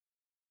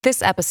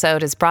This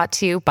episode is brought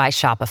to you by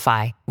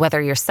Shopify.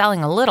 Whether you're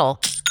selling a little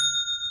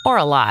or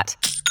a lot,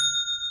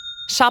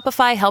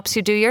 Shopify helps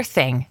you do your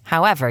thing,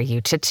 however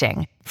you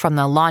cha-ching. From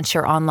the launch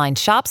your online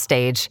shop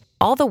stage,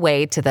 all the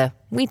way to the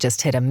we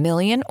just hit 1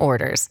 million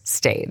orders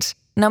stage.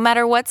 No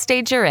matter what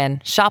stage you're in,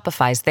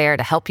 Shopify's there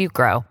to help you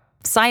grow.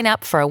 Sign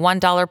up for a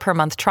 $1 per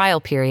month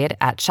trial period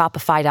at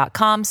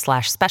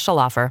shopify.com/special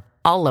offer,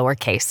 all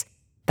lowercase.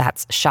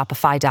 That's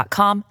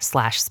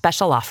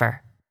shopify.com/special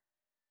offer.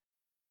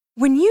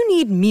 When you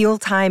need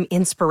mealtime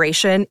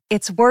inspiration,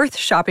 it's worth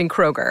shopping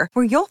Kroger,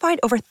 where you'll find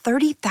over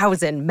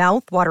 30,000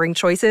 mouth-watering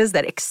choices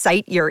that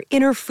excite your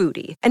inner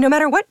foodie. And no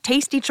matter what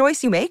tasty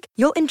choice you make,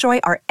 you'll enjoy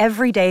our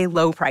everyday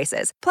low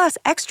prices, plus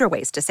extra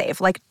ways to save,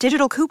 like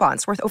digital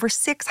coupons worth over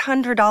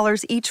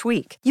 $600 each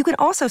week. You can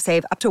also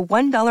save up to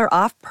 $1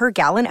 off per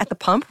gallon at the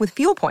pump with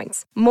fuel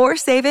points. More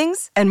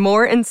savings and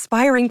more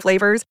inspiring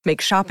flavors make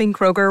shopping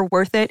Kroger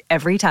worth it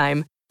every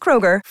time.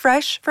 Kroger,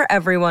 fresh for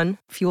everyone.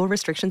 Fuel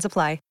restrictions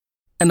apply.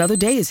 Another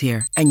day is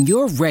here, and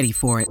you're ready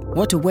for it.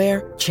 What to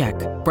wear? Check.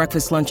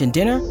 Breakfast, lunch, and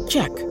dinner?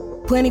 Check.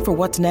 Planning for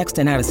what's next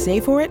and how to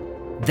save for it?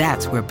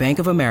 That's where Bank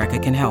of America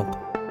can help.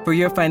 For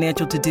your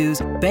financial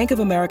to-dos, Bank of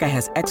America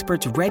has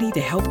experts ready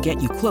to help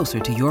get you closer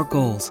to your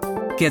goals.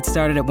 Get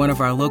started at one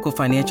of our local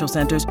financial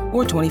centers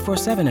or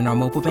 24/7 in our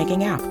mobile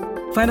banking app.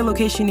 Find a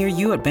location near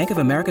you at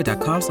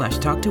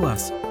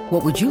bankofamerica.com/talktous.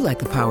 What would you like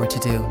the power to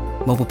do?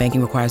 Mobile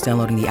banking requires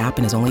downloading the app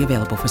and is only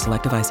available for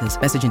select devices.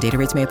 Message and data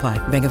rates may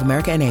apply. Bank of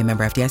America NA,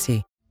 member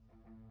FDIC.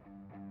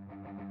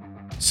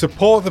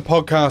 Support the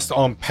podcast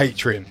on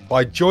Patreon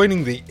by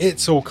joining the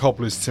It's All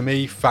Cobblers to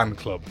Me fan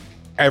club.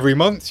 Every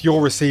month,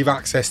 you'll receive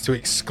access to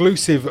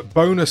exclusive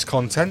bonus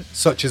content,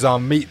 such as our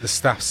Meet the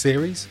Staff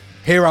series,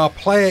 hear our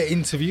player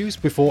interviews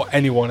before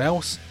anyone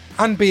else,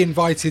 and be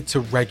invited to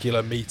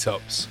regular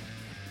meetups.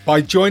 By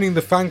joining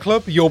the fan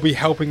club, you'll be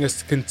helping us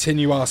to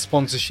continue our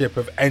sponsorship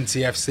of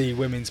NTFC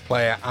women's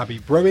player Abby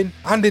Bruin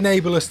and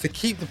enable us to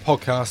keep the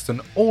podcast and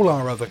all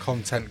our other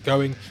content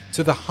going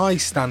to the high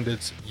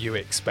standards you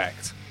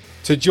expect.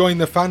 To join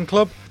the fan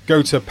club,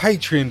 go to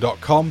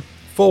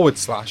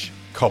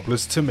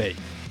patreon.com/cobblers to me.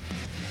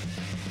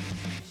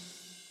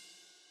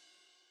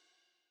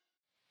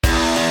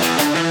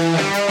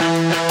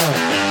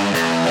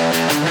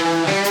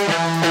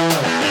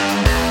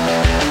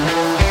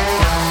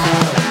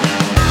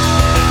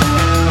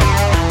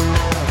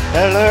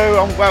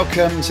 Hello and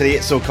welcome to the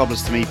It's All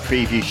Cobblers to Me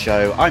preview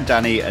show. I'm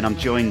Danny and I'm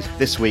joined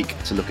this week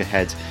to look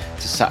ahead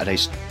to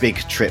Saturday's big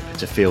trip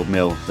to Field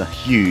Mill, the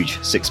huge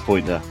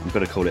six-pointer, I'm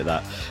going to call it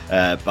that,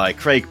 by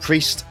Craig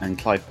Priest and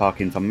Clive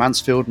Parkin from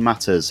Mansfield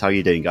Matters. How are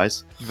you doing,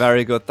 guys?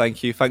 Very good,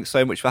 thank you. Thanks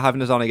so much for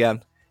having us on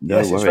again. No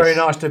yes, worries. It's very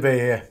nice to be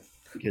here.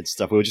 Good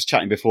stuff. We were just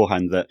chatting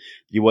beforehand that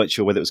you weren't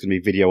sure whether it was going to be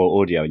video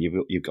or audio, and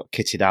you got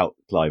kitted out,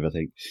 Clive, I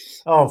think.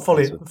 Oh,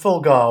 full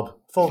garb.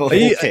 Full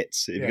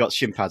kits. You've got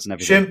shin pads and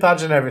everything. Shin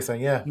pads and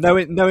everything, yeah.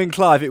 Knowing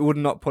Clive, I would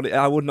not put it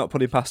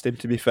past him,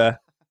 to be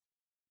fair.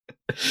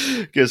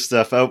 Good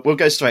stuff. We'll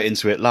go straight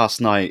into it.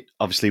 Last night,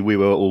 obviously, we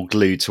were all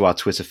glued to our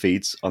Twitter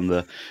feeds on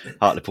the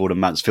Hartlepool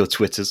and Mansfield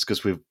Twitters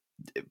because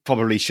it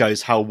probably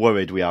shows how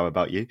worried we are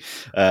about you.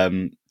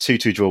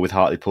 2-2 draw with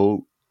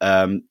Hartlepool.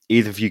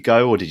 Either of you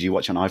go, or did you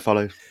watch on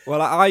iFollow?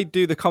 Well, I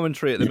do the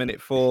commentary at the minute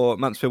for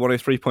Mansfield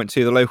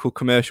 103.2, the local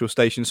commercial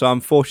station. So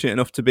I'm fortunate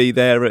enough to be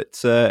there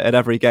at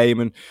every game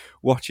and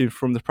watching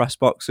from the press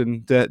box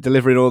and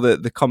delivering all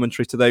the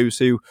commentary to those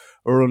who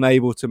are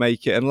unable to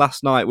make it. And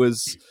last night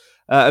was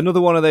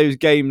another one of those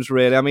games,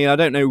 really. I mean, I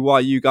don't know why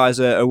you guys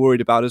are worried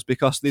about us,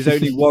 because there's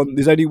only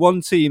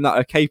one team that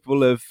are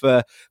capable of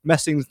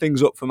messing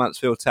things up for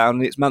Mansfield Town,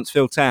 and it's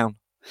Mansfield Town.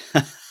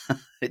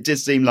 It did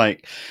seem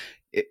like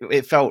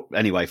it felt,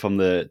 anyway, from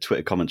the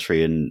Twitter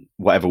commentary and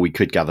whatever we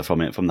could gather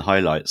from it, from the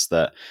highlights,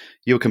 that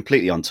you were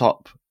completely on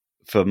top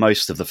for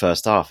most of the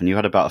first half, and you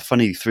had about a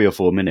funny 3 or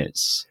 4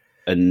 minutes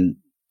and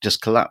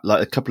just collapsed,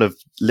 like a couple of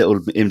little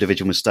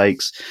individual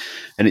mistakes,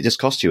 and it just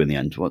cost you in the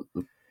end.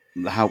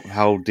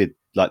 How did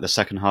the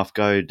second half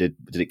go? Did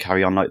it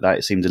carry on like that?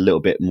 It seemed a little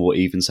bit more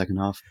even second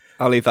half.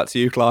 I'll leave that to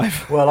you,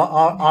 Clive. Well,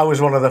 I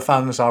was one of the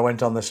fans. I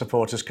went on the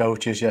supporters'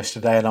 coaches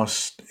yesterday, and I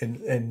was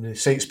in the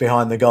seats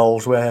behind the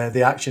goals where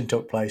the action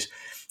took place,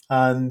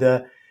 and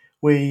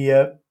we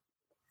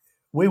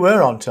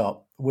were on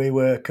top. We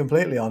were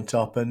completely on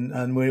top,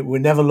 and we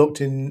never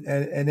looked in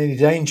any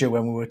danger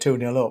when we were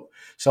 2-0 up.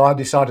 So I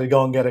decided to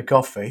go and get a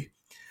coffee,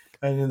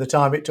 and in the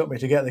time it took me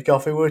to get the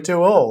coffee, we were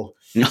 2-2.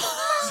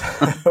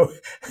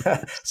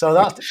 So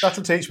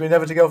that'll teach me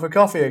never to go for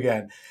coffee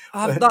again.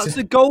 That's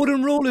the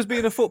golden rule as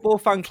being a football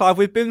fan, Clive.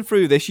 We've been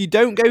through this. You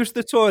don't go to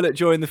the toilet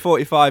during the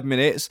 45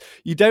 minutes.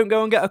 You don't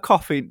go and get a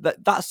coffee.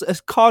 That's a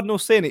cardinal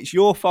sin. It's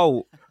your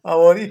fault.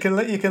 Oh, well, you can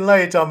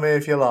lay it on me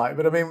if you like.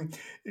 But, I mean,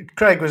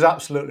 Craig was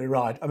absolutely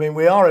right. I mean,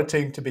 we are a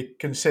team to be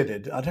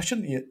considered. And I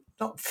shouldn't,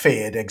 not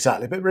feared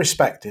exactly, but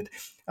respected.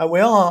 And we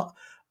are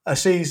a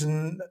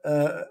season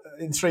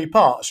in 3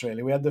 parts,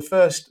 really. We had the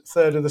first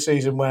third of the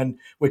season when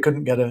we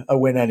couldn't get a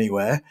win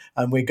anywhere,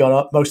 and we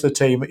got most of the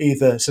team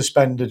either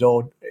suspended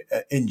or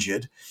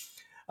injured.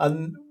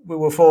 and we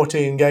were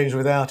 14 games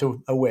without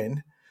a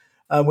win.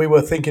 And we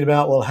were thinking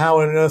about, well,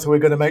 how on earth are we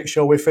going to make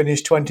sure we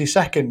finish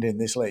 22nd in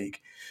this league?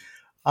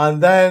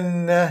 And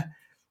then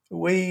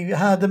we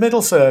had the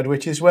middle third,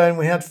 which is when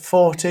we had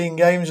 14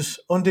 games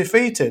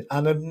undefeated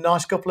and a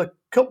nice couple of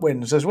cup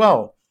wins as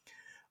well.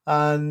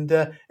 And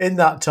in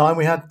that time,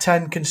 we had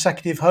 10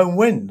 consecutive home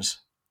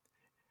wins.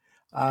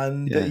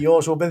 And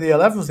yours will be the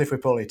 11th if we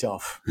pull it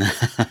off.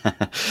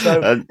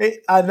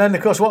 And then,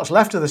 of course, what's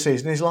left of the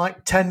season is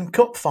like 10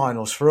 cup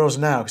finals for us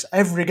now, because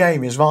every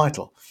game is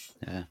vital.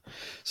 Yeah.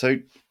 So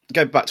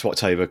go back to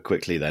October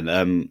quickly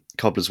then.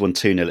 Cobblers won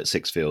 2-0 at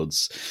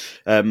Sixfields.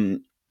 I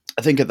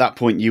think at that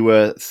point you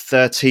were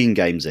 13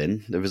 games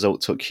in. The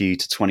result took you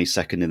to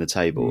 22nd in the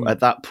table.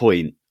 At that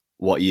point,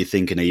 what are you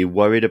thinking? Are you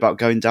worried about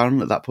going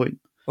down at that point?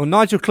 Well,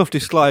 Nigel Clough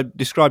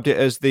described it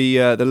as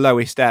the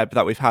lowest ebb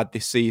that we've had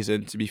this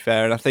season, to be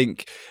fair. And I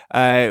think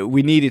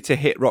we needed to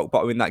hit rock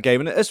bottom in that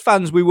game. And as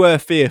fans, we were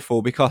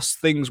fearful because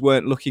things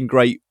weren't looking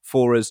great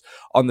for us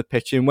on the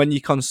pitch. And when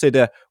you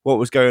consider what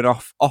was going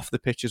off the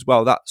pitch as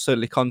well, that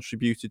certainly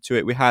contributed to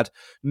it. We had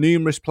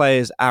numerous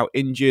players out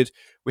injured.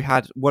 We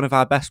had one of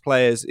our best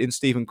players in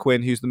Stephen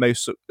Quinn, who's the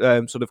most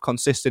sort of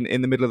consistent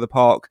in the middle of the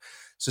park,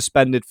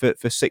 suspended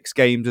for 6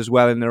 games as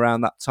well in around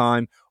that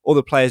time.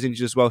 Other players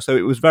injured as well. So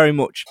it was very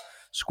much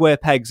square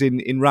pegs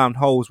in round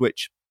holes,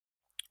 which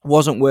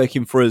wasn't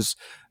working for us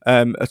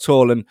at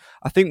all. And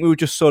I think we were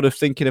just sort of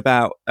thinking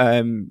about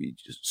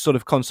sort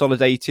of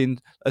consolidating,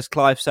 as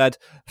Clive said,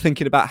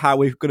 thinking about how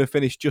we're going to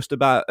finish just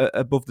about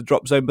above the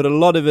drop zone. But a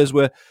lot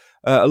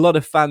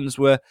of fans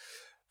were,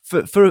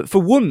 for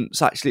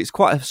once, actually, it's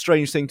quite a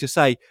strange thing to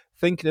say,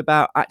 thinking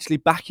about actually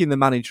backing the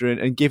manager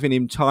and giving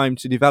him time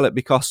to develop,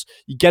 because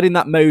you get in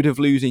that mode of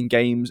losing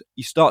games,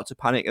 you start to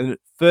panic, and the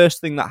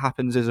first thing that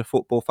happens as a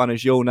football fan,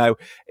 as you'll know,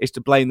 is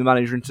to blame the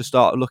manager and to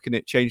start looking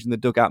at changing the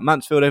dugout.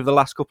 Mansfield over the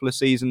last couple of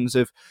seasons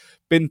have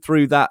been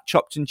through that,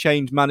 chopped and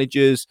changed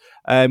managers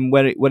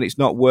when it's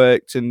not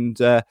worked, and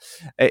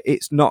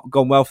it's not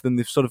gone well for them.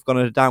 They've sort of gone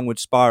on a downward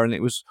spiral, and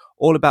it was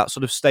all about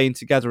sort of staying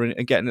together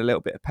and getting a little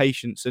bit of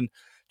patience. And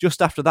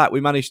just after that,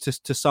 we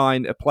managed to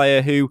sign a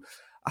player who,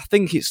 I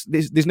think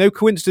there's no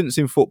coincidence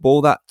in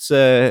football that,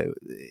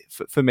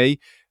 for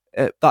me,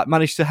 that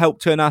managed to help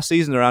turn our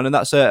season around, and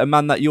that's a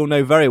man that you'll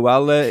know very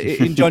well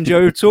in John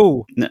Joe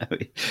O'Toole. No,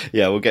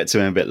 yeah, we'll get to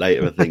him a bit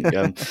later, I think.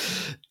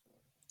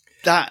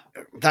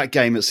 That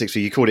game at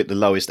Sixfields, you called it the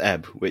lowest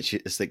ebb, which I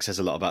think says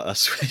a lot about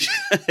us.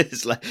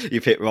 It's like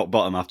you've hit rock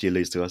bottom after you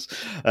lose to us.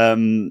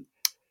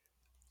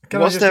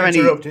 Can I just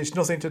interrupt? It's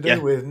nothing to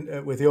do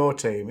with your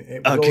team.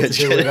 It was all to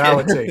do with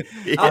our team.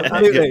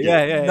 Absolutely,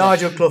 yeah.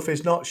 Nigel Clough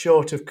is not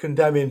short of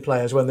condemning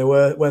players when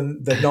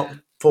they've not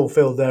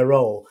fulfilled their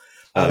role.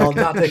 And on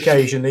that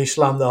occasion, he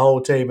slammed the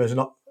whole team as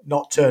not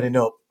turning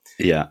up.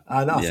 Yeah,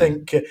 and I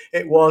think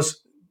it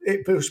was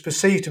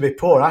perceived to be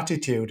poor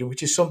attitude,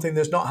 which is something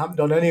that's not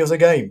happened on any other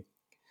game.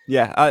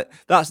 Yeah,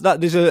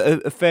 there's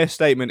a fair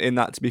statement in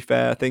that, to be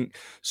fair. I think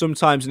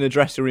sometimes in a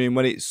dressing room,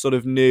 when it's sort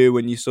of new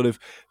and you're sort of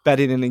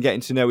bedding in and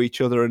getting to know each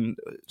other and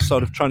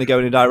sort of trying to go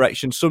in a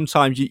direction,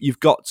 sometimes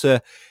you've got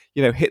to,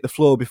 hit the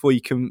floor before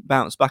you can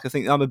bounce back. I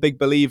think I'm a big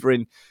believer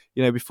in,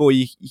 before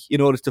in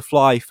order to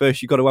fly,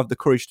 first you've got to have the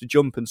courage to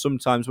jump. And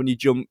sometimes when you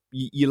jump,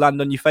 you land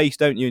on your face,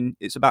 don't you? And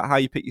it's about how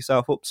you pick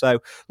yourself up. So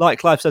like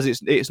Clive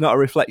says, it's not a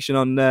reflection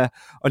on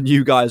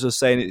you guys us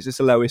saying it's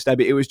the lowest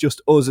ebb. It was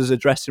just us as a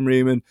dressing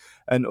room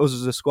and us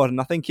as a squad. And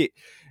I think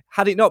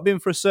had it not been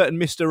for a certain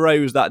Mr.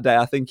 Rose that day,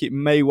 I think it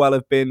may well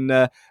have been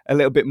a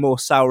little bit more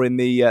sour in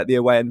the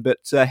away end. But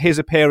his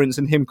appearance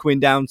and him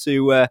coming down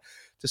to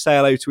say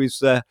hello to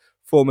his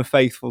former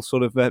faithful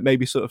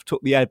maybe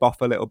took the ebb off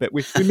a little bit.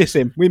 We miss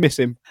him.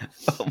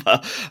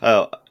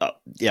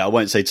 Yeah, I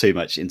won't say too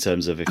much in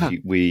terms of if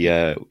you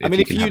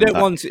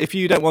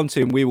don't want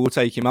him, we will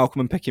take him. I'll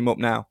come and pick him up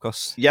now.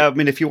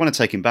 If you want to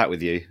take him back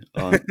with you,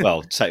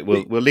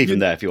 we'll leave him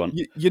there if you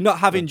want. You're not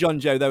having John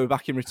Joe though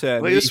back in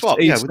return. Well, swap.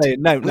 He's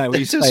staying. No,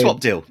 he's staying. A swap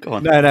deal. Go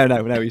on.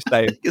 No, he's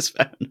staying. It's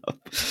fair enough.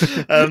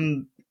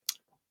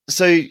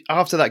 So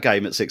after that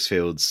game at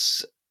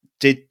Sixfields,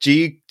 Did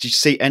you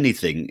see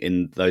anything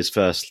in those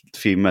first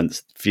few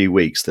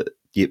weeks that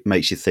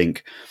makes you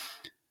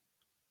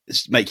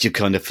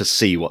kind of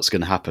foresee what's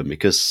going to happen?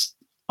 Because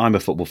I'm a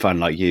football fan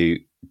like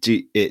you.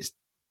 It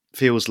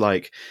feels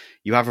like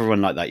you have a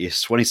run like that, you're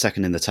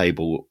 22nd in the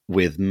table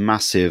with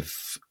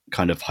massive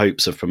kind of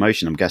hopes of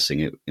promotion. I'm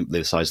guessing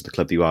the size of the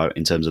club you are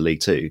in terms of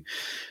League Two.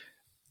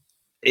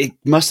 It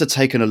must have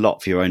taken a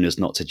lot for your owners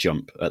not to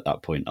jump at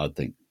that point, I'd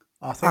think.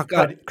 I think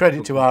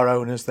credit to our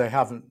owners, they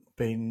haven't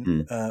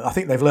been. I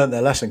think they've learned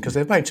their lesson because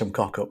they've made some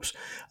cock-ups,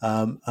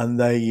 and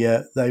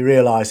they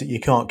realise that you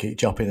can't keep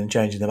chopping and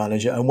changing the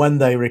manager. And when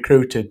they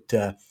recruited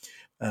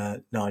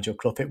Nigel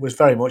Clough, it was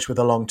very much with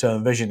a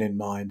long-term vision in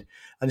mind.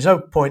 And there's no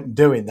point in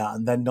doing that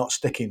and then not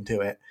sticking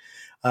to it.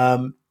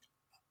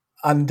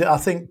 And I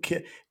think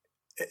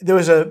there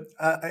was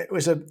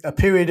a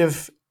period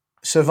of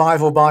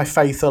survival by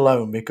faith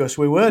alone, because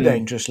we were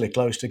dangerously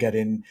close to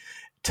getting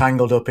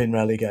tangled up in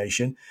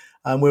relegation.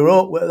 And we were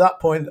all, at that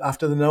point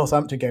after the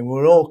Northampton game, we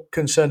were all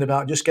concerned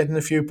about just getting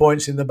a few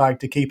points in the bag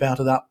to keep out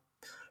of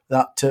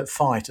that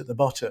fight at the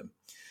bottom.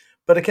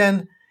 But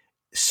again,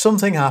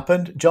 something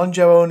happened. John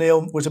Joe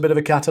O'Neill was a bit of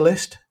a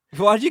catalyst.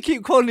 Why do you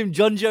keep calling him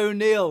John Joe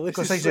O'Neill?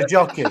 Because he's a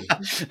jockey.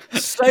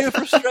 So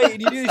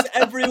frustrating. You do this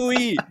every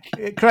week.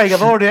 Craig,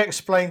 I've already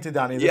explained to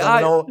Danny that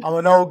I'm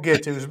an old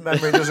git whose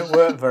memory doesn't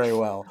work very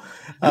well.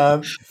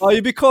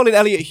 You'll be calling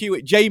Elliot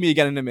Hewitt Jamie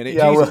again in a minute.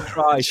 Yeah, Jesus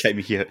Christ.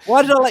 Jamie Hewitt.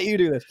 Why did I let you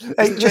do this?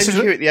 Hey,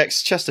 Jamie Hewitt, the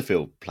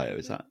ex-Chesterfield player,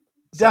 is that?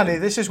 Danny,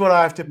 this is what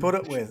I have to put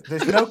up with.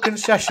 There's no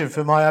concession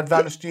for my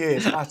advanced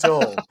years at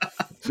all.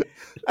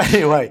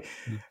 Anyway,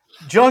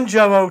 John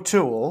Joe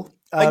O'Toole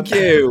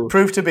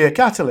proved to be a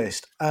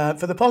catalyst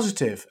for the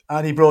positive,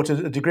 and he brought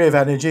a degree of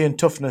energy and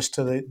toughness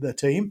to the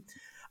team.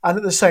 And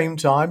at the same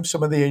time,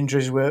 some of the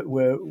injuries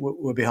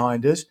were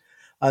behind us,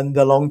 and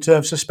the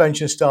long-term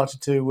suspension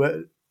started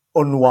to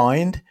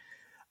unwind.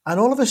 And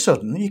all of a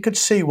sudden, you could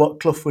see what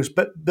Clough was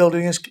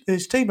building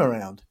his team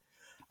around.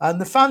 And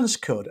the fans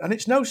could. And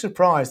it's no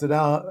surprise that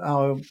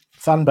our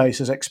fan base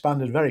has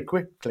expanded very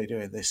quickly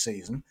during this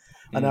season.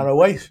 And our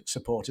away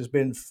support has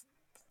been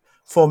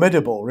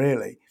formidable,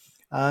 really.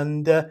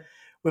 And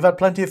we've had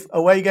plenty of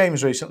away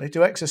games recently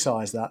to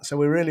exercise that. So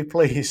we're really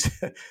pleased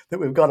that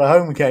we've got a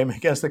home game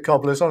against the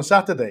Cobblers on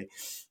Saturday.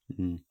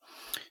 Mm.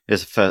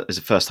 It's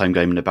a first home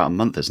game in about a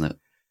month, isn't it?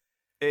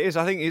 It is.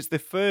 I think it's the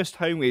first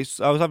home game.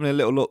 I was having a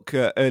little look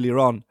earlier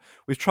on.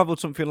 We've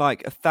travelled something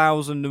like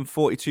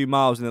 1,042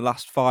 miles in the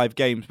last 5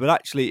 games, but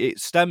actually it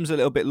stems a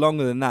little bit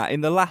longer than that.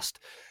 In the last,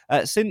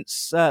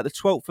 since the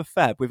 12th of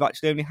Feb, we've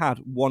actually only had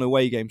 1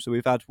 away game. So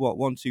we've had,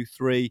 1, 2,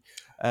 3,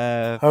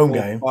 home 4,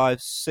 game.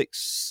 5,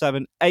 6,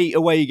 7, 8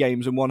 away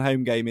games and 1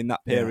 home game in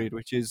that period,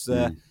 which is...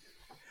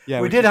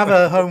 we did have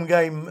a home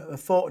game a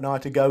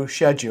fortnight ago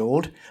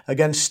scheduled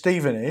against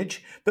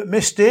Stevenage, but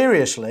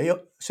mysteriously,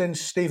 since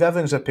Steve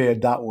Evans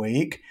appeared that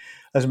week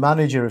as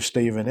manager of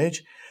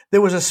Stevenage,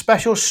 there was a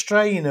special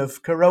strain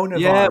of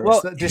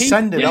coronavirus that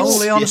descended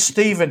only on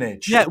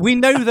Stevenage. Yeah, we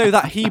know, though,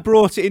 that he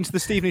brought it into the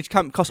Stevenage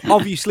camp because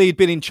obviously he'd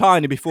been in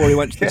China before he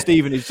went to the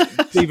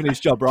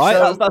Stevenage job, right?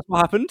 So, that's what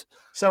happened.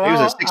 So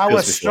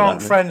our strong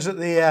friends at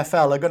the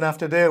EFL are going to have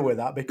to deal with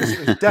that because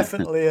it was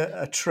definitely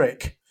a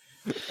trick.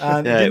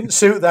 And it didn't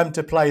suit them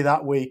to play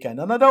that weekend.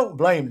 And I don't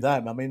blame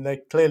them. I mean, they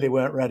clearly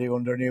weren't ready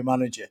under a new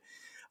manager.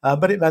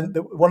 But it meant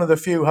that one of the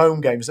few home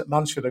games that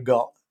Mansfield had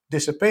got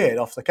disappeared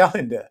off the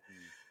calendar.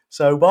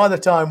 So by the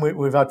time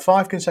we've had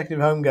 5 consecutive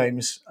home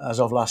games as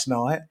of last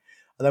night,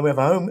 and then we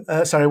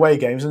have away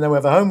games, and then we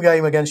have a home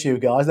game against you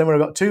guys, then we've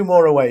got 2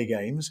 more away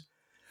games,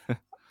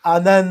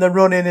 and then the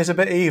run-in is a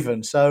bit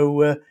even.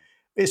 So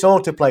it's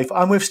all to play for.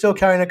 And we're still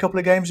carrying a couple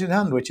of games in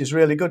hand, which is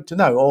really good to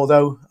know,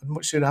 although I'd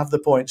much sooner have the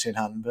points in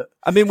hand. But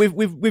I mean,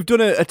 we've done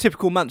a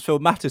typical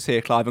Mansfield Matters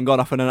here, Clive, and gone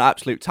off on an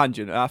absolute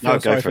tangent. I feel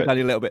sorry for Danny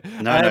a little bit.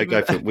 No,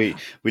 go for it. We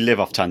live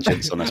off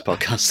tangents on this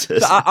podcast.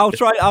 So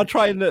I'll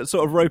try and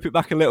sort of rope it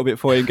back a little bit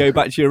for you and go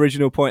back to your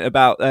original point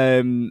about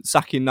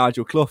sacking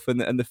Nigel Clough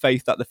and the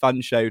faith that the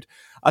fans showed.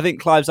 I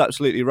think Clive's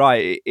absolutely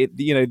right.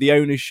 The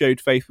owners showed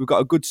faith. We've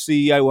got a good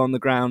CEO on the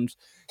ground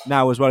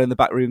now as well in the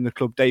back room of the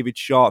club, David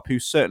Sharp,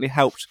 who's certainly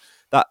helped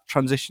that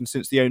transition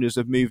since the owners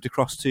have moved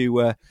across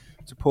to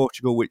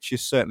Portugal, which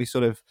is certainly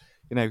sort of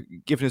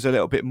giving us a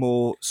little bit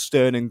more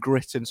stern and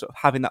grit and sort of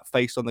having that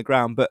face on the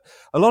ground. But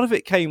a lot of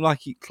it came,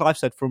 like Clive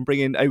said, from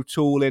bringing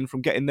O'Toole in,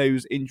 from getting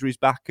those injuries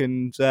back,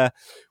 and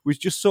we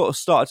just sort of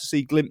started to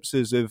see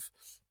glimpses of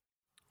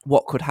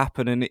what could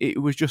happen, and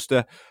it was just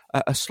a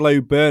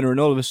slow burner, and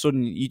all of a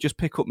sudden you just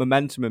pick up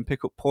momentum and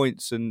pick up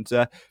points, and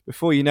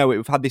before you know it,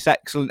 we've had this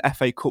excellent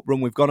FA Cup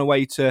run. We've gone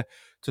away to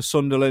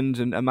Sunderland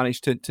and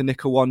managed to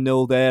nick a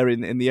 1-0 there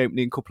in the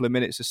opening couple of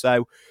minutes or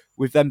so.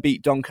 We've then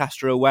beat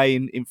Doncaster away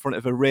in front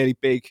of a really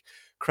big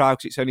crowd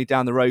because it's only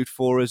down the road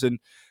for us, and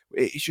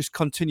it's just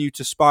continued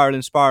to spiral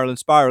and spiral and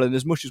spiral. And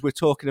as much as we're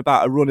talking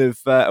about a run of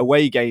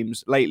away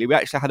games lately, we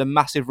actually had a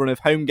massive run of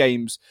home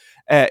games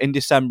in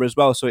December as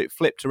well. So it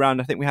flipped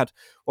around. I think we had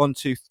 1,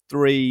 2,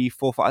 3,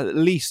 4, 5, at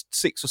least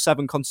 6 or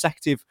 7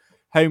 consecutive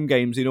home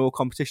games in all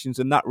competitions,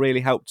 and that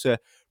really helped to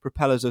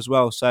propel us as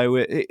well. So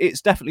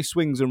it's definitely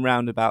swings and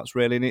roundabouts,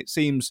 really. And it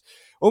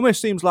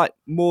almost seems like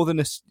more than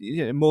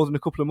a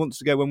couple of months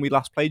ago when we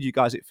last played you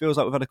guys. It feels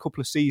like we've had a couple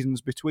of seasons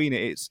between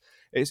it.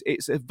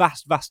 It's a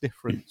vast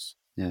difference.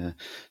 Yeah.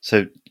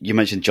 So you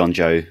mentioned John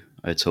Joe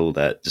O'Toole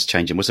there, just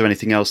changing. Was there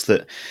anything else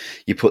that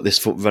you put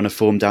this run of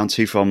form down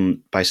to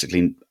from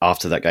basically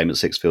after that game at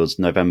Sixfields,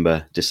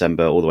 November,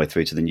 December, all the way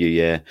through to the new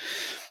year?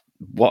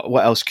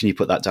 What else can you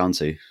put that down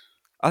to?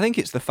 I think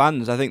it's the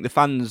fans. I think the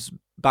fans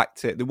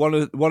backed it. One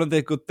of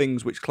the good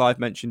things which Clive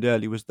mentioned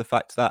earlier was the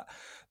fact that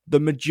the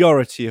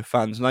majority of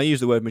fans, and I use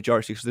the word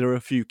majority because there are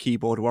a few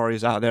keyboard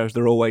warriors out there, as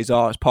there always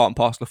are. It's part and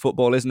parcel of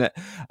football, isn't it?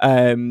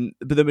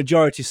 But the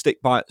majority stuck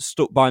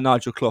by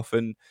Nigel Clough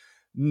and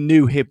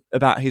knew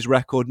about his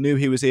record, knew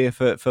he was here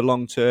for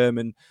long term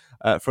and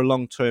for a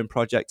long term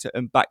project,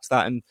 and backed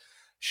that and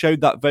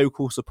showed that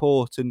vocal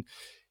support. And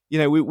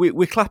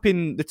we're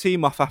clapping the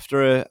team off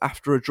after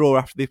a draw,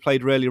 after they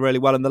played really, really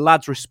well, and the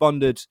lads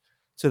responded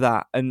to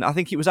that. And I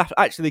think it was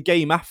actually the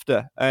game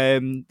after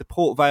the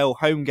Port Vale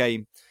home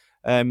game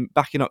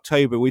back in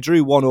October. We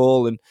drew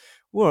 1-1, and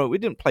well, we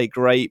didn't play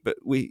great, but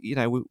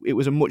it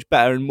was a much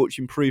better and much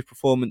improved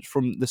performance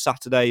from the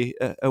Saturday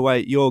away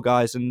at your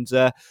guys. And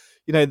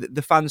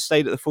the fans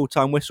stayed at the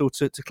full-time whistle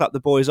to clap the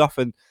boys off,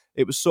 and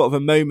it was sort of a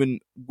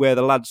moment where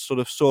the lads sort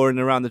of saw in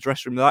around the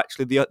dressing room that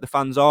actually the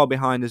fans are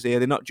behind us here.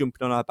 They're not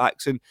jumping on our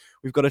backs, and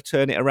we've got to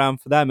turn it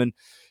around for them. And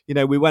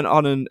we went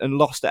on and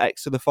lost at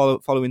Exeter the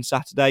following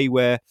Saturday,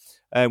 where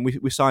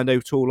we signed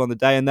O'Toole on the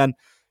day, and then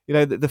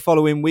the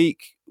following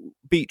week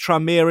beat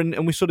Tranmere,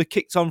 and we sort of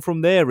kicked on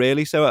from there,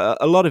 really. So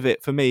a lot of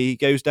it for me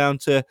goes down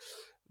to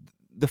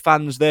the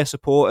fans, their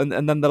support,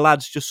 and then the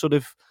lads just sort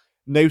of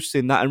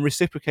noticing that and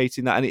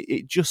reciprocating that. And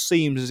it just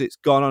seems as it's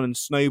gone on and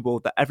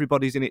snowballed that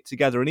everybody's in it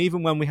together. And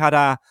even when we had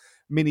our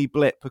mini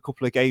blip a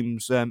couple of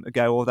games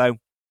ago, although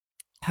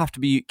have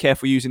to be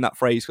careful using that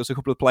phrase because a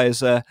couple of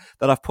players that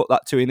I've put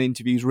that to in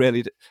interviews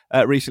really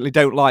recently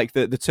don't like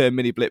the term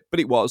mini blip, but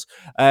it was.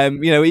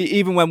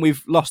 Even when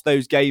we've lost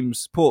those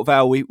games, Port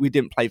Vale, we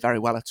didn't play very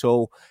well at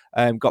all.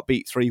 Got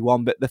beat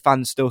 3-1, but the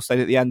fans still stayed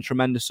at the end.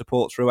 Tremendous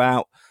support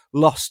throughout.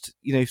 Lost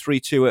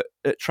 3-2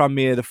 at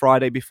Tranmere the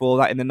Friday before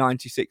that in the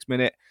 96th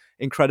minute.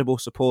 Incredible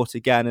support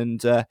again,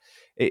 and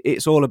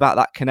it's all about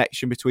that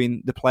connection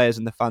between the players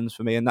and the fans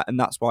for me, and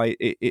that's why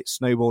it's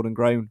snowballed and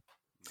grown.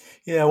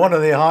 Yeah, one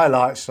of the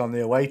highlights on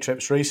the away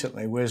trips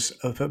recently was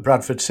up at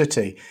Bradford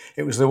City.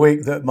 It was the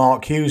week that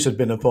Mark Hughes had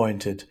been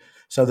appointed.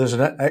 So there's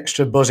an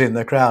extra buzz in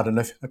the crowd and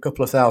a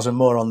couple of thousand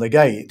more on the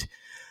gate.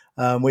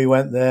 We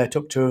went there,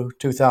 took to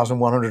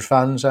 2,100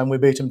 fans, and we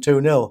beat them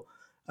 2-0,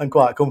 and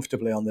quite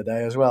comfortably on the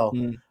day as well.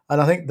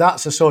 And I think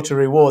that's the sort of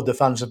reward the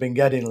fans have been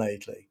getting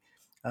lately,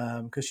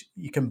 because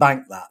you can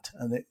bank that,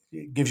 and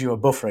it gives you a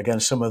buffer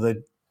against some of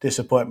the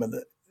disappointment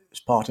that is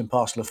part and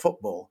parcel of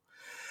football.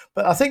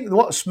 But I think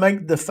what's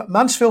made the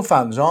Mansfield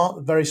fans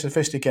aren't very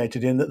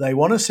sophisticated in that they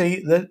want to see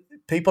the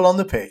people on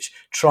the pitch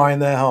trying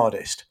their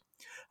hardest.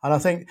 And I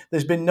think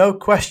there's been no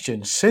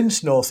question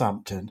since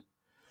Northampton,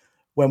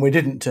 when we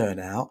didn't turn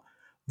out,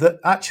 that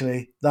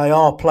actually they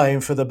are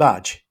playing for the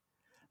badge.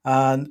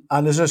 And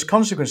as a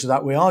consequence of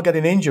that, we are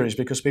getting injuries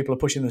because people are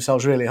pushing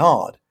themselves really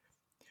hard.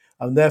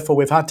 And therefore,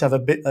 we've had to have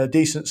a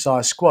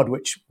decent-sized squad,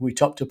 which we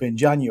topped up in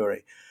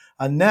January.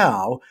 And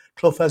now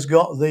Clough has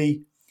got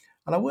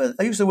and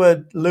I use the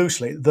word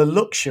loosely, the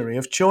luxury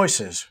of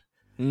choices.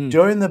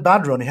 During the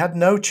bad run, he had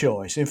no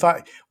choice. In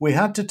fact, we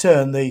had to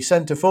turn the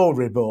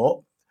centre-forward we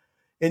bought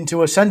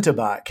into a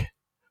centre-back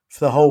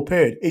for the whole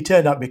period. He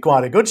turned out to be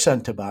quite a good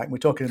centre-back. We're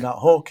talking about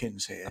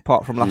Hawkins here.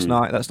 Apart from last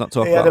night, let's not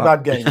talk about that. He had a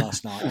bad game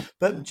last night.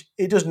 But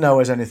he doesn't know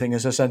us anything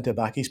as a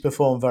centre-back. He's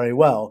performed very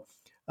well.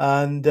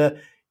 And,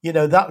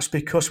 that's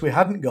because we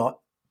hadn't got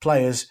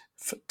players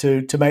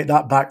to make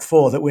that back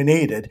four that we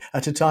needed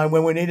at a time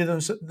when we needed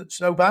them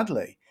so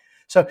badly.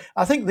 So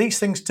I think these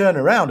things turn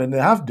around, and they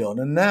have done,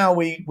 and now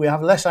we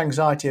have less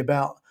anxiety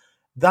about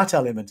that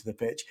element of the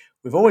pitch.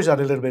 We've always had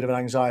a little bit of an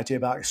anxiety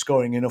about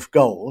scoring enough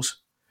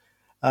goals.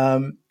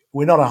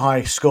 We're not a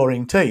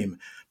high-scoring team,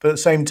 but at the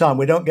same time,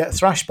 we don't get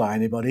thrashed by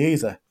anybody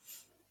either.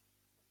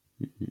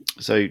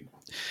 So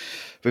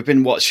we've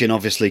been watching,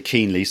 obviously,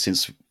 keenly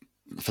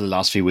for the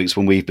last few weeks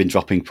when we've been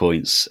dropping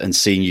points and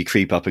seeing you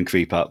creep up.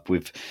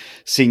 We've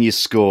seen you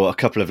score a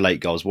couple of late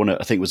goals. One,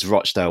 I think, was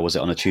Rochdale, was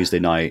it, on a Tuesday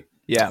night?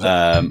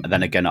 Yeah. And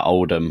then again at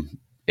Oldham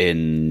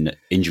in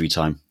injury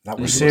time. That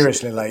was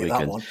seriously late,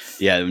 that one.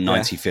 Yeah,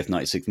 95th,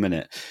 96th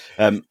minute.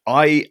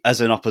 I, as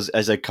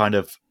a kind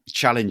of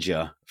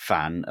challenger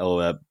fan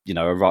or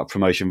a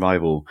promotion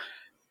rival,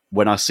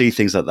 when I see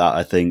things like that,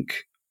 I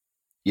think,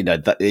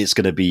 that it's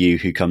going to be you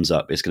who comes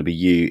up. It's going to be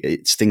you.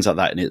 It's things like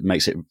that, and it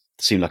makes it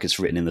seem like it's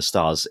written in the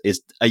stars.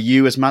 Are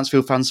you, as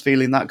Mansfield fans,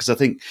 feeling that? Because I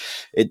think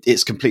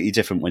it's completely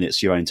different when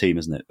it's your own team,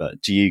 isn't it?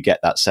 But do you get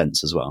that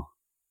sense as well?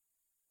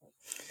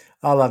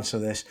 I'll answer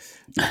this.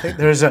 I think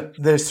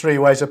there's three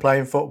ways of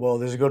playing football.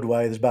 There's a good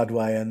way, there's a bad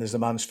way, and there's the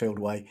Mansfield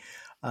way.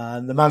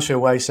 And the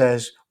Mansfield way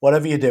says,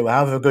 whatever you do,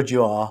 however good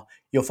you are,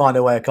 you'll find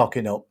a way of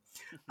cocking up.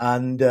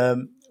 And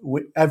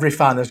every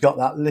fan has got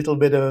that little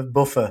bit of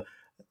buffer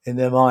in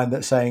their mind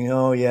that's saying,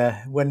 oh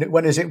yeah,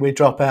 when is it we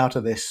drop out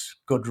of this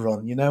good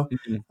run,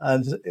 Mm-hmm.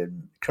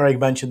 And Craig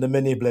mentioned the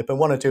mini blip, and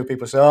one or two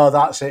people say, oh,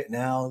 that's it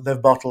now,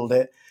 they've bottled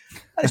it.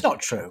 It's not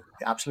true.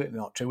 Absolutely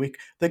not true.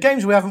 The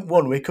games we haven't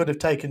won, we could have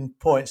taken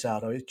points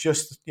out of. It's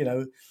just,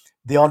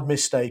 the odd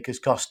mistake has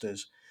cost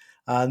us.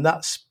 And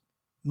that's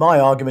my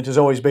argument has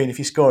always been, if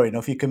you score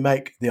enough, you can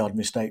make the odd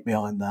mistake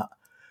behind that.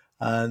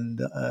 And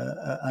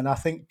I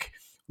think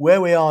where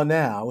we are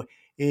now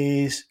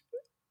is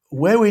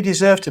where we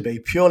deserve to be,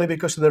 purely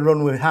because of the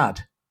run we've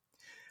had.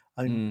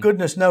 And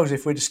goodness knows,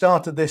 if we'd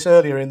started this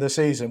earlier in the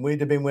season,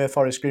 we'd have been where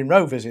Forest Green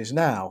Rovers is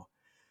now.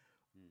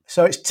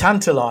 So it's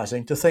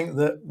tantalising to think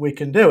that we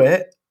can do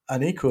it,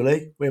 and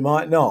equally, we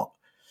might not.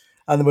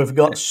 And we've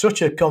got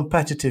such a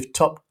competitive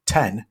top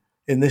 10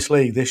 in this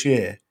league this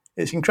year.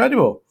 It's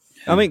incredible.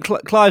 I mean,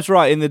 Clive's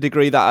right in the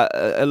degree that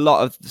a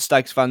lot of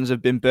Stags fans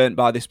have been burnt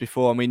by this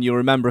before. I mean, you'll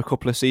remember a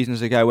couple of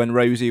seasons ago when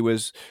Rosie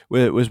was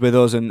with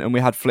us and we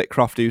had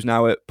Flitcroft, who's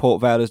now at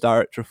Port Vale as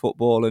Director of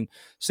Football, and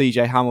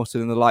CJ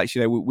Hamilton and the likes.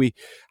 We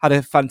had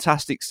a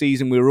fantastic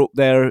season. We were up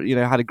there,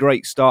 had a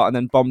great start and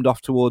then bombed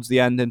off towards the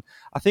end. And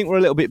I think we're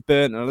a little bit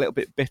burnt and a little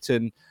bit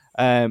bitten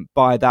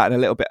by that and a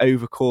little bit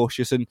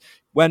overcautious. And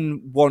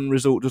when one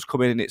result does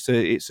come in and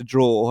it's a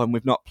draw and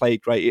we've not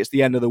played great, it's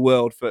the end of the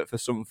world for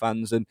some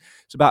fans, and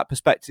it's about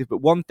perspective. But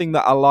one thing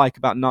that I like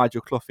about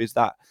Nigel Clough is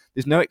that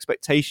there's no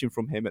expectation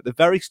from him. At the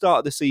very start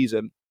of the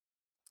season,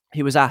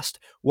 he was asked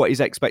what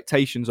his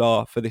expectations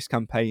are for this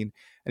campaign,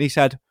 and he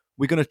said,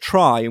 we're going to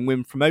try and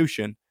win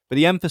promotion. But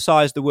he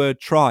emphasised the word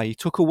try. He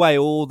took away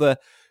all the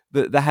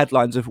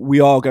headlines of we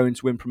are going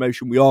to win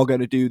promotion, we are going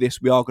to do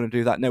this, we are going to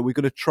do that. No, we're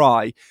going to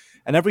try.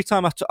 And every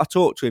time I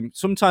talk to him,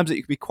 sometimes it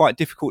can be quite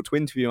difficult to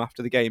interview him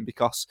after the game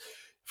because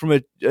from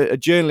a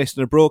journalist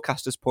and a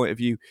broadcaster's point of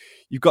view,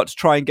 you've got to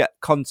try and get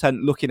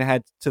content looking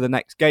ahead to the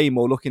next game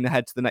or looking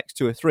ahead to the next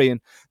 2 or 3.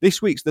 And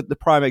this week's the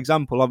prime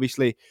example.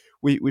 Obviously,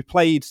 we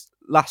played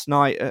last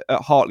night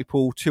at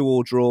Hartlepool,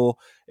 2-2 draw.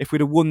 If we'd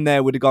have won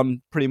there, we'd have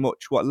gone pretty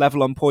much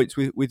level on points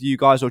with you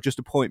guys, or just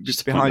a point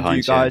behind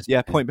you guys.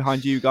 Yeah, point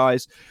behind you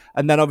guys.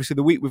 And then obviously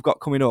the week we've got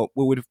coming up,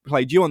 we would have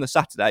played you on the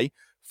Saturday,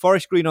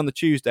 Forest Green on the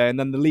Tuesday, and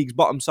then the league's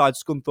bottom side,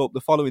 Scunthorpe,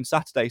 the following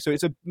Saturday. So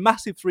it's a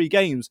massive 3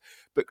 games.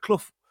 But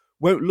Clough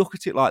won't look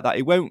at it like that.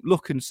 He won't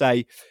look and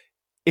say,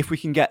 if we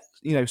can get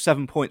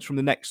 7 points from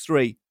the next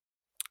 3,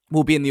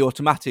 we'll be in the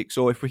automatics,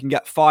 or if we can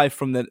get 5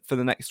 for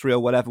the next 3 or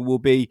whatever, we'll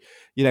be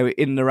in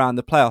and around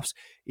the playoffs.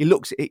 He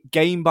looks at it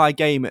game by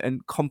game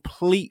and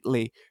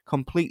completely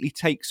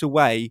takes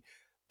away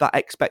that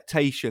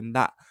expectation,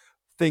 that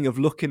thing of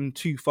looking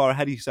too far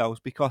ahead of yourselves,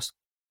 because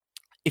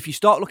if you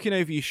start looking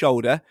over your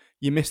shoulder,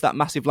 you miss that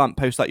massive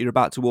lamppost that you're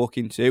about to walk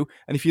into.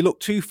 And if you look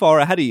too far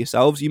ahead of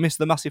yourselves, you miss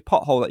the massive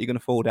pothole that you're going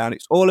to fall down.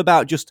 It's all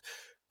about just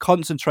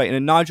concentrating.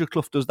 And Nigel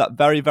Clough does that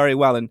very, very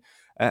well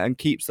and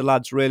keeps the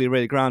lads really,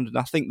 really grounded. And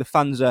I think the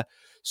fans are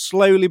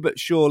slowly but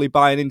surely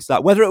buying into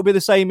that. Whether it'll be the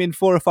same in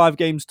 4 or 5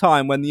 games'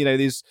 time when,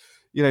 there's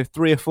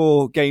 3 or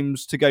 4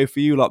 games to go for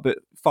you lot, but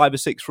 5 or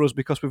 6 for us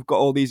because we've got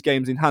all these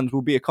games in hand,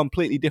 will be a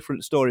completely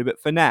different story.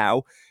 But for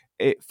now,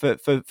 for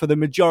the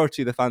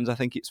majority of the fans, I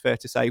think it's fair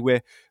to say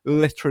we're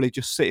literally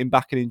just sitting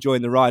back and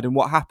enjoying the ride, and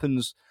what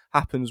happens.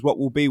 What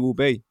will be, will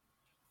be.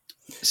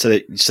 So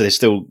there's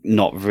still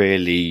not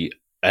really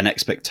an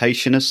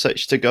expectation as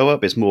such to go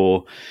up. It's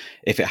more,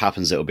 if it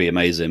happens, it'll be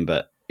amazing,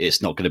 but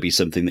it's not going to be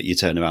something that you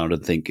turn around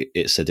and think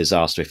it's a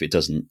disaster if it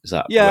doesn't. Is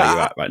that where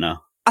you're at right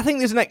now? I think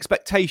there's an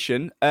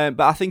expectation, but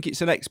I think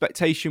it's an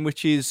expectation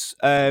which is,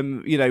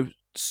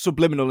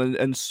 subliminal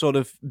and sort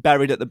of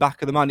buried at the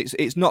back of the mind.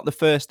 It's not the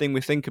first thing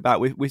we think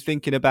about. We're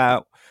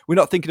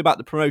not thinking about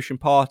the promotion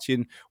party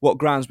and what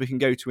grounds we can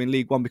go to in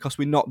League One, because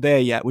we're not there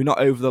yet. We're not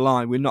over the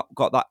line. We've not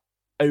got that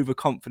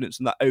overconfidence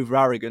and that over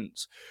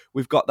arrogance.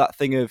 We've got that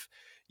thing of,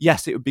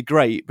 yes, it would be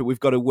great, but we've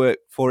got to work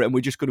for it and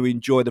we're just going to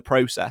enjoy the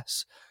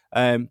process.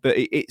 But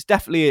it's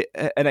definitely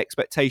an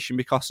expectation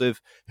because of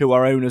who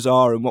our owners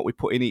are and what we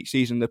put in each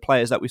season, the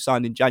players that we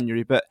signed in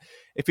January. But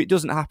if it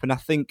doesn't happen, I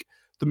think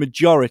the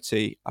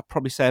majority, I'd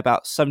probably say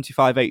about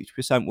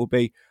 75-80% will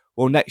be,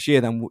 well, next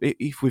year then,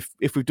 if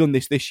we've done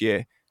this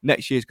year,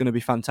 next year is going to be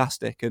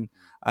fantastic. And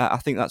I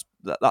think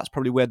that's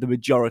probably where the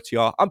majority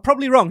are. I'm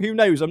probably wrong. Who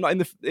knows? I'm not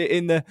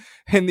in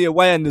the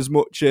away end as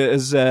much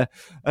as I'd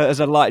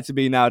like to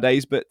be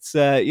nowadays. But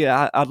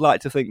I'd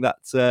like to think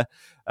that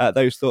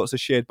those thoughts are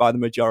shared by the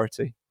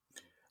majority.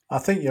 I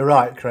think you're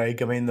right,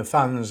 Craig. I mean, the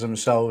fans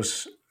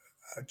themselves,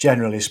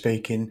 generally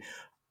speaking,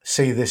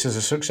 see this as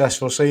a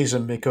successful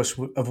season because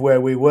of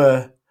where we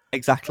were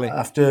exactly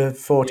after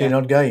 14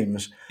 odd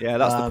games. Yeah,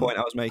 that's the point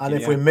I was making. And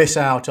if we miss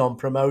out on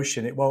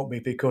promotion, it won't be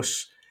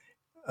because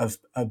of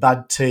a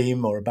bad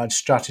team or a bad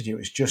strategy.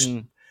 It's just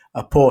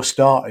a poor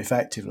start,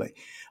 effectively.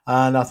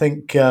 And I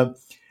think, as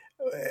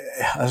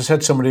I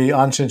said,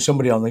 answering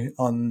somebody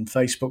on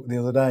Facebook the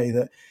other day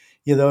that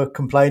they were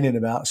complaining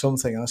about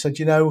something. I said,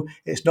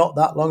 it's not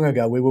that long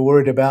ago we were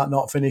worried about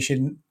not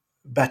finishing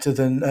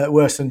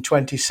worse than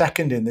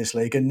 22nd in this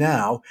league, and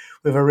now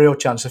we have a real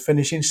chance of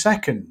finishing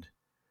second.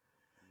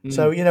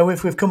 So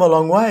if we've come a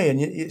long way,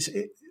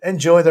 and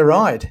enjoy the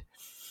ride.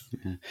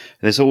 Yeah.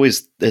 There's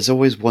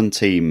always one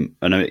team.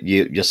 I know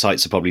your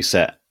sights are probably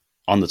set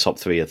on the top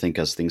 3. I think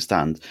as things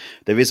stand,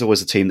 there is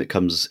always a team that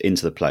comes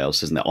into the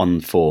playoffs, isn't it,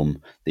 on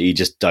form that you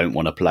just don't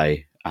want to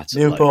play at.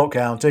 Newport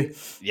County.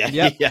 Yeah,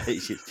 yep.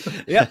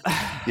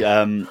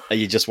 Yeah.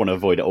 You just want to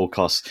avoid at all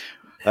costs.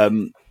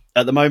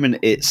 At the moment,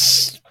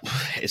 it's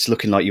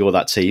looking like you're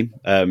that team.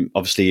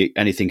 Obviously,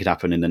 anything could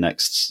happen in the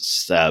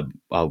next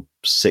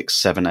 6,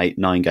 7, 8,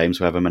 9 games,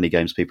 however many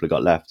games people have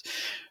got left.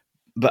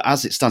 But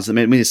as it stands at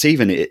the minute, it's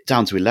even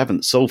down to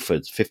 11th.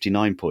 Salford,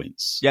 59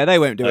 points. Yeah, they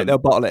won't do it. They'll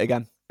bottle it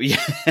again.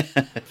 Yeah,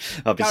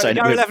 I've been saying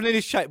Gary Levin in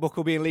his checkbook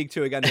will be in League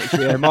Two again next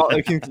year. Mark,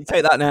 you can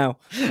take that now.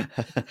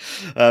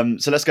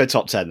 So let's go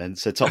top 10 then.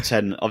 So top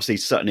 10, obviously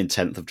Sutton in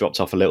 10th have dropped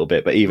off a little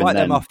bit, but even Write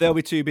then, them off. They'll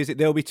be too busy.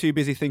 They'll be too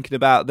busy thinking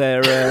about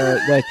their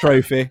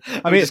trophy.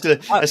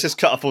 Let's just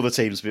cut off all the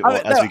teams we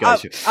go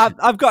through.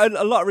 I've got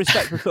a lot of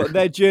respect for Sutton.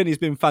 Their journey has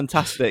been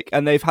fantastic,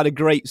 and they've had a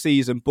great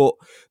season. But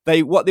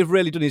what they've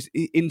really done is,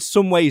 in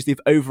some ways, they've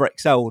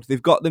over-excelled.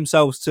 They've got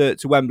themselves to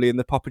Wembley in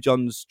the Papa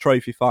John's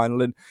Trophy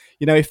final, and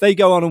if they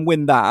go on and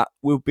win that,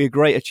 will be a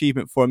great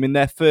achievement for them in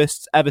their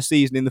first ever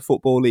season in the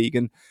Football League,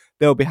 and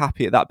they'll be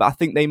happy at that. But I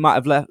think they might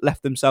have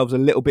left themselves a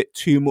little bit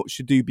too much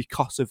to do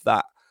because of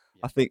that.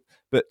 I think.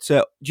 But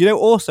do you know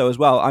also as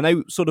well, I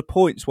know sort of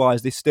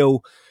points-wise, they're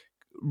still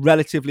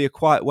relatively a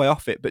quiet way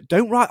off it, but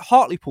don't write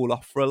Hartlepool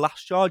off for a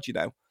last charge,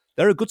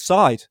 They're a good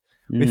side.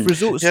 If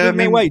results swing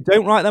their way,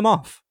 don't write them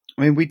off.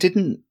 I mean, we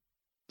didn't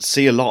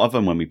see a lot of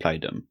them when we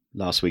played them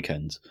last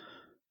weekend.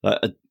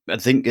 I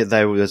think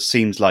there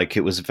seems like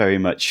it was very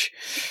much...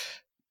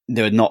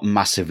 They were not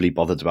massively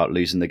bothered about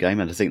losing the game,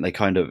 and I think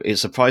it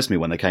surprised me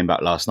when they came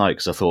back last night,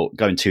 because I thought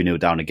going 2-0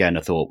 down again,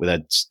 I thought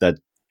they'd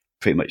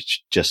pretty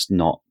much just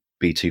not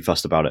be too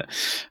fussed about it.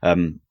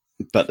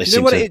 But they do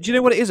you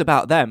know what it is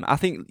about them? I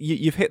think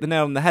you've hit the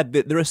nail on the head.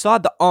 They're a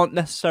side that aren't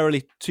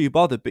necessarily too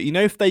bothered, but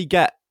if they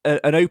get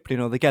an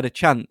opening or they get a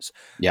chance,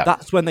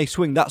 that's when they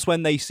swing. That's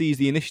when they seize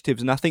the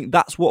initiatives, and I think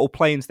that's what will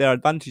play into their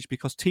advantage,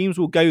 because teams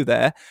will go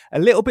there a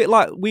little bit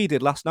like we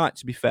did last night,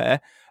 to be fair,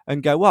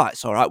 and go, well,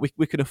 it's all right.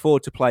 We can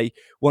afford to play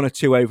 1 or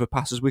 2 over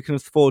passes. We can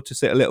afford to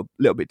sit a little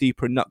bit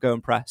deeper and not go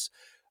and press.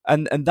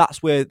 And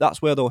that's where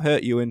they'll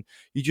hurt you. And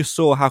you just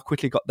saw how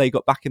quickly they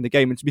got back in the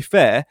game. And to be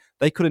fair,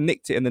 they could have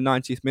nicked it in the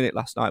 90th minute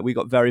last night. We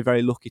got very,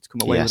 very lucky to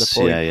come away with a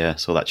point. Yeah.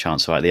 Saw that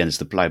chance right at the end.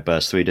 The player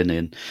burst through, didn't he?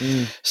 And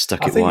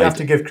stuck it wide. I think you have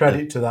to give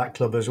credit to that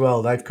club as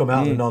well. They've come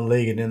out of the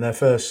non-league, and in their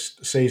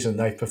first season,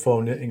 they've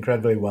performed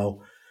incredibly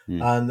well.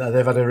 And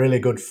they've had a really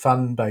good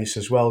fan base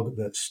as well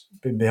that's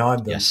been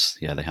behind them. Yes,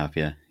 they have.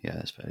 Yeah,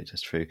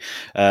 that's true.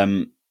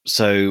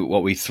 So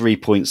what 3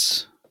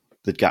 points?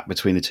 The gap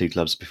between the two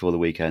clubs before the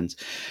weekend.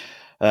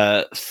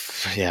 About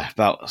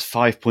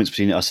 5 points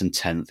between us and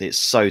 10th. It's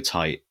so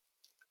tight.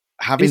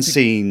 Having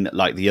seen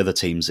like the other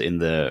teams in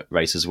the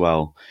race as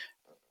well,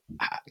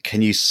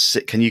 can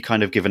you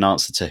kind of give an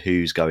answer to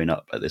who's going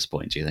up at this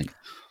point, do you think?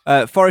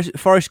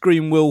 Forest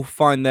Green will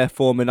find their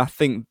form, and I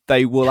think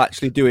they will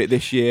actually do it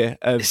this year.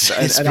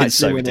 It's been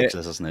so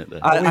ridiculous, hasn't it?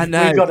 I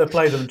know. We've got to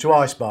play them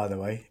twice, by the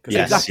way.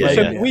 Yes, exactly.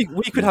 So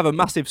we could have a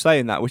massive say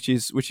in that, which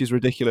is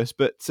ridiculous.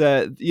 But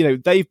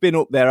they've been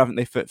up there, haven't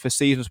they, for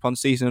seasons upon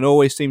season, and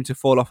always seem to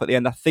fall off at the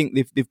end. I think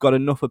they've got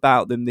enough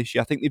about them this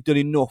year. I think they've done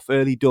enough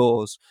early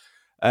doors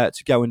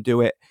to go and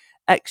do it.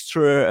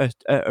 Exeter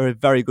are a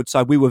very good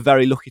side. We were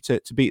very lucky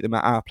to beat them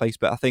at our place,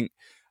 but I think.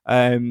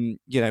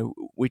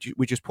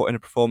 We just put in a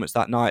performance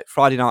that night.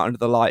 Friday night under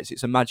the lights,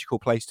 it's a magical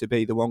place to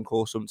be, the One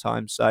Call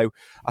sometimes. So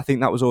I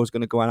think that was always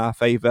going to go in our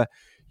favour.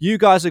 You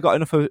guys have got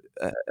enough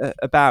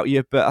about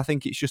you, but I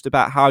think it's just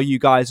about how you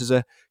guys as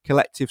a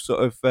collective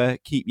sort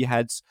of keep your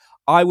heads.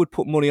 I would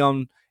put money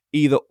on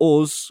either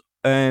us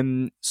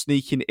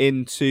sneaking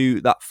into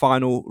that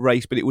final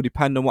race, but it would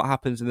depend on what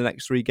happens in the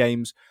next 3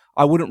 games.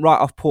 I wouldn't write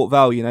off Port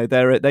Vale.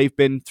 They've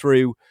been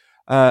through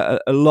a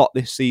lot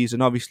this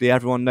season. Obviously,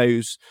 everyone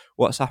knows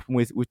what's happened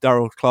with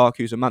Daryl Clark,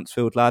 who's a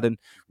Mansfield lad, and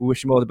we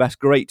wish him all the best.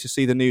 Great to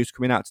see the news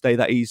coming out today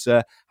that he's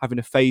having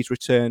a phased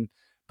return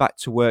back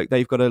to work.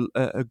 They've got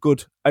a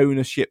good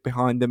ownership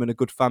behind them and a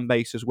good fan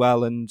base as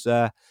well, and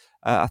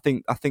I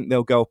think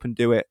they'll go up and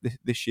do it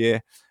this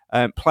year.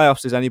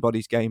 Playoffs is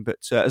anybody's game, but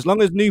as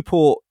long as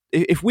Newport,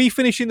 if we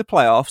finish in the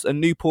playoffs and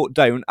Newport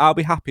don't, I'll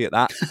be happy at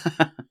that.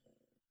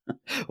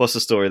 What's the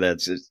story there?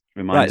 Just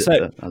remind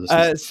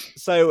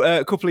So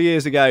a couple of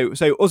years ago,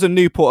 so us and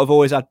Newport have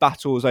always had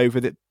battles over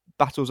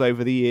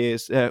the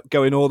years,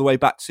 going all the way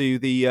back to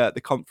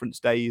the conference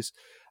days.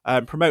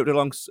 Promoted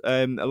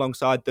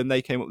alongside them,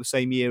 they came up the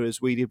same year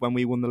as we did when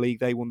we won the league.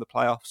 They won the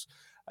playoffs.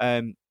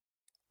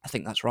 I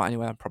think that's right.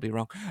 Anyway, I'm probably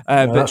wrong.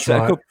 That's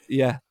right.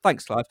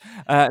 Thanks, Clive.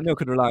 No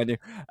could rely on you.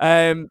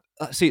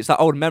 See, it's that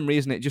old memory,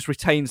 isn't it? It just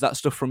retains that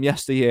stuff from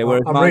yesteryear.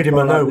 I'm reading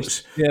my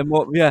notes.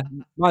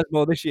 Mine's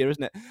more this year,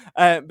 isn't it?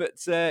 A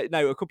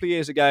couple of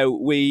years ago,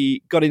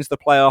 we got into the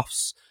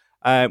playoffs.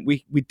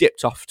 We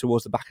dipped off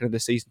towards the back end of the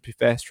season, to be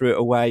fair, threw it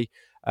away.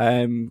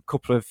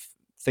 Couple of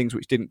things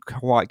which didn't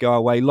quite go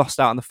our way. Lost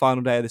out on the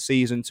final day of the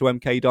season to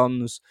MK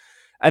Dons.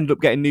 Ended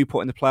up getting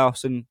Newport in the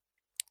playoffs, and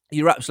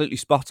you're absolutely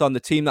spot on.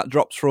 The team that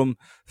drops from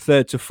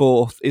 3rd to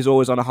 4th is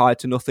always on a high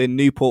to nothing.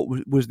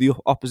 Newport was the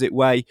opposite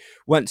way.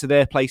 Went to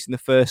their place in the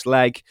first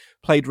leg,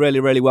 played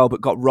really, really well,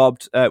 but got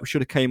robbed. We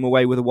should have came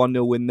away with a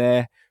 1-0 win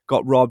there.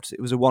 Got robbed.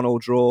 It was a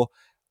 1-1 draw.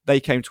 They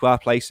came to our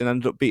place and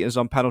ended up beating us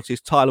on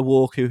penalties. Tyler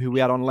Walker, who we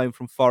had on loan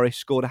from Forest,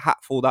 scored a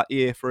hatful that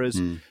year for us.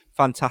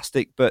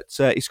 fantastic, but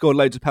he scored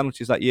loads of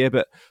penalties that year.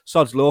 But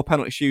sod's law,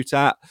 penalty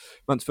shootout.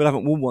 Mansfield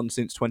haven't won one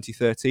since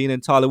 2013,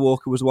 and Tyler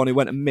Walker was the one who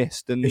went and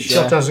missed. And his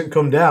shot hasn't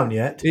come down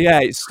yet. Yeah,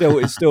 it's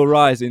still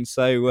rising.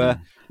 So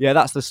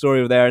that's the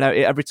story of there. And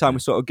every time we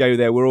sort of go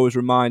there, we're always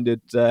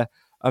reminded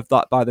of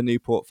that by the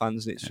Newport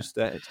fans. And it's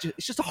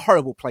just a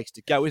horrible place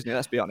to go, isn't it?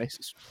 Let's be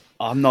honest.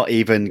 I'm not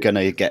even going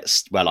to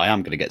get... Well, I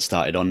am going to get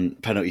started on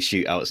penalty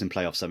shootouts in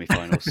playoff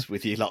semi-finals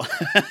with you lot.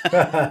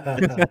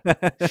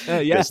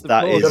 Yes,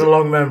 that You've got a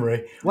long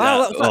memory.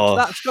 Wow,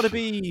 that's got to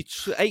be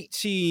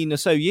 18 or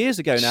so years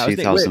ago now,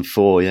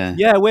 2004, isn't it?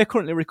 Yeah, we're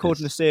currently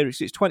recording a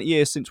series. It's 20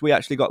 years since we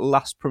actually got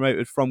last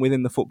promoted from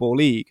within the Football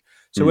League.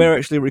 So we're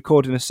actually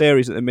recording a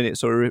series at the minute,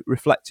 sort of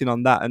reflecting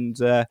on that. And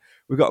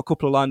we've got a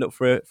couple of lined up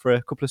for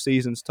a couple of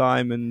seasons'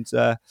 time. And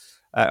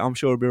I'm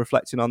sure we'll be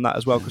reflecting on that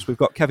as well, because we've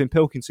got Kevin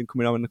Pilkinson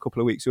coming on in a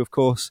couple of weeks, who, of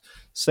course,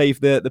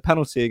 saved the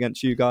penalty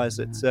against you guys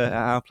at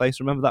our place.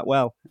 Remember that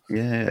well.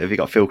 Yeah, have you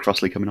got Phil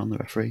Crossley coming on, the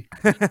referee?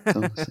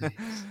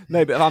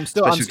 No, but I'm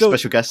still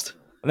special guest.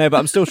 No, but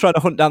I'm still trying to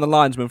hunt down the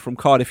linesman from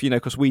Cardiff,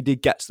 because we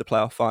did get to the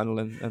playoff final.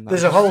 And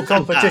there's a whole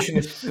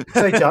competition.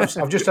 Say, chaps,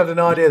 I've just had an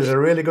idea. There's a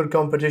really good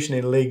competition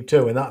in League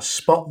Two, and that's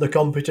Spot the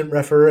Competent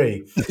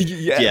Referee.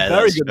 yeah,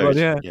 very good one.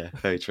 Yeah,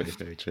 very true,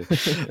 very true.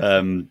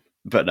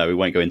 But no, we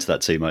won't go into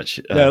that too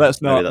much. No,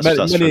 that's not.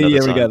 Many a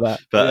year we get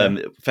that.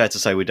 But fair to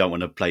say, we don't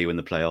want to play you in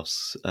the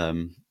playoffs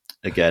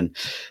again.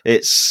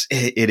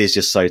 It is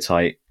just so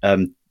tight.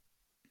 In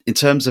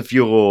terms of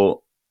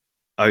your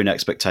own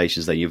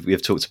expectations, that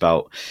you've talked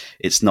about,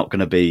 it's not going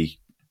to be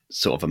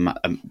sort of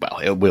well,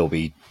 it will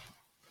be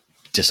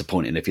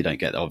disappointing if you don't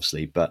get it,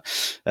 obviously, but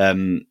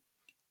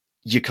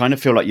you kind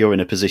of feel like you're in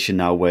a position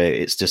now where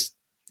it's just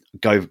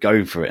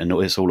going for it, and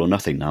it's all or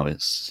nothing now.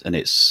 It's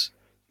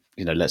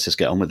let's just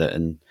get on with it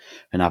and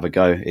have a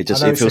go. It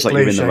feels like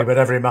you're in the... But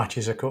every match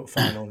is a cup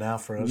final now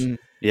for us.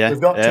 Yeah,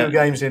 we've got 2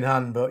 games in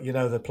hand, but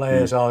the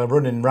players are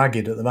running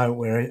ragged at the moment.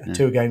 We're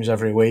 2 games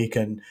every week,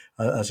 and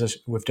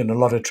we've done a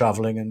lot of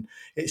travelling, and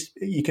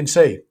you can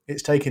see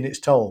it's taking its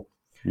toll.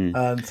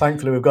 And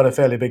thankfully, we've got a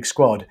fairly big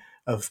squad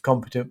of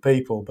competent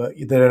people, but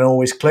they don't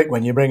always click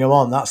when you bring them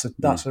on.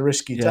 That's a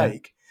risk you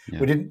take. Yeah.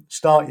 We didn't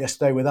start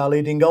yesterday with our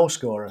leading goal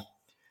scorer,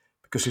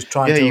 because he's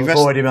trying to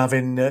avoid him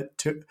having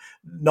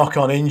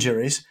knock-on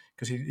injuries,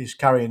 because he's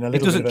carrying a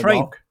little bit of a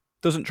knock.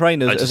 Doesn't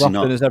train as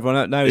often as everyone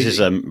else. No, this is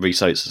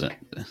Rees-Oates, is it?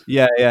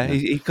 Yeah.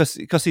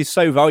 Because he's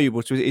so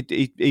valuable to us,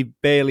 he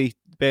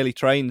barely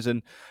trains,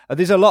 and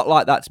there's a lot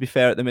like that, to be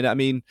fair, at the minute. I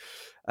mean,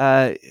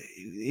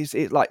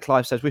 like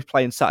Clive says, with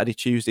playing Saturday,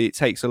 Tuesday, it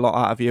takes a lot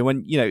out of you.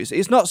 When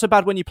it's not so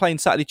bad when you're playing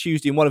Saturday,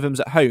 Tuesday, and one of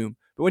them's at home,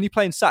 but when you're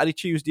playing Saturday,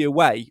 Tuesday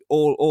away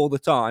all the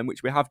time,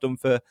 which we have done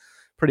for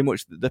pretty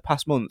much the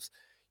past month,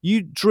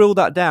 you drill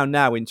that down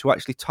now into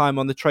actually time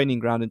on the training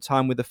ground and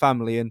time with the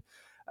family, and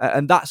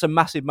that's a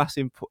massive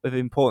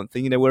important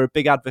thing. We're a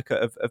big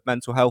advocate of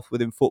mental health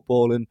within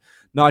football, and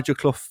Nigel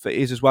Clough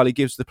is as well. He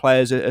gives the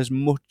players as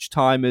much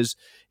time as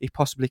he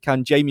possibly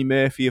can. Jamie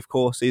Murphy, of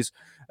course, is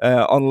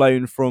on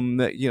loan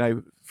from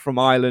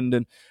Ireland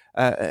and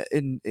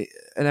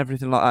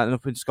everything like that, and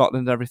up in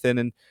Scotland and everything,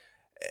 and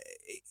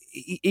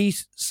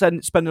he's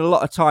spending a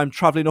lot of time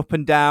travelling up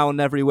and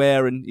down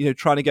everywhere, and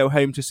trying to go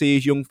home to see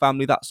his young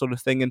family, that sort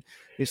of thing. And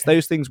it's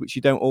those things which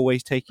you don't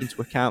always take into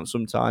account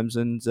sometimes.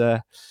 And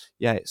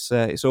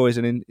it's always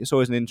an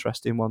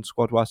interesting one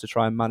squad wise to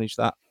try and manage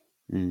that.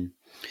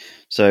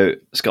 So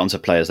let's get on to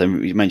players.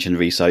 Then you mentioned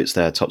Rees-Oates,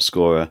 their top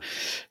scorer.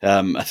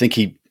 I think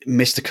he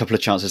missed a couple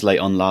of chances late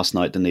on last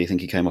night, didn't he? I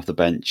think he came off the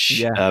bench.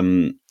 Yeah.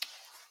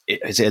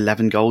 Is it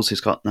 11 goals he's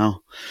got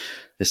now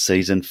this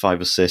season,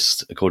 5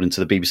 assists, according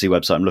to the BBC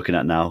website I'm looking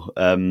at now.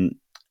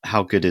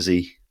 How good is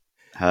he?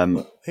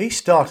 He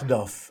started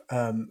off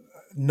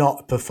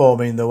not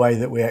performing the way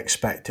that we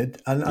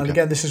expected, and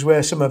again, this is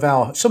where some of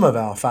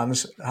our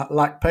fans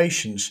lack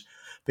patience,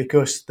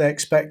 because they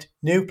expect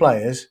new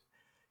players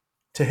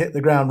to hit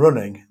the ground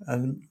running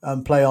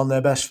and play on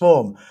their best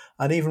form.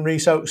 And even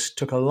Rees-Oates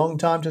took a long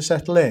time to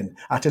settle in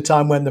at a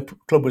time when the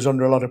club was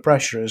under a lot of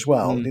pressure as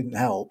well. It didn't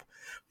help.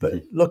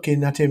 But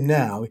looking at him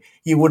now,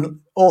 you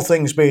wouldn't, all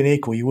things being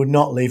equal, you would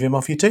not leave him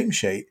off your team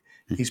sheet.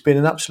 He's been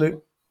an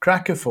absolute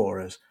cracker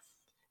for us.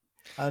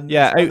 And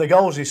the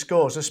goals he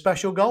scores are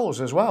special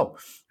goals as well.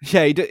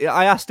 Yeah,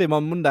 I asked him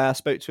on Monday, I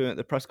spoke to him at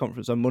the press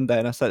conference on Monday,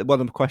 and I said,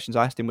 one of the questions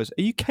I asked him was,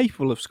 are you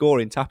capable of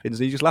scoring tap-ins?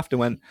 And he just laughed and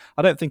went,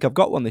 I don't think I've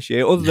got one this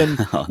year, other than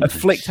a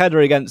flicked header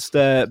against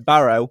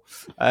Barrow,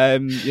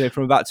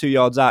 from about 2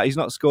 yards out. He's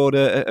not scored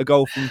a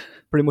goal from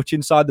pretty much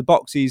inside the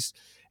box. He's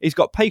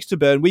got pace to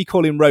burn. We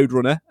call him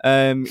Roadrunner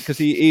because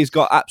he's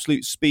got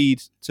absolute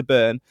speed to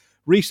burn.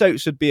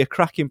 Rees-Oates would be a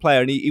cracking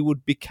player, and he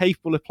would be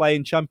capable of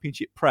playing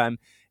Championship Prem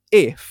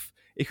if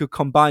he could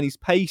combine his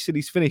pace and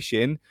his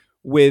finishing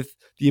with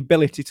the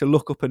ability to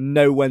look up and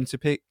know when to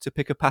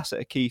pick a pass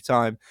at a key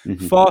time.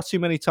 Far too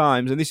many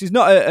times, and this is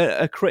not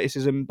a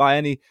criticism by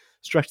any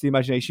stretch of the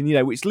imagination.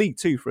 It's League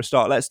Two for a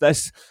start. Let's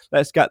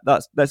get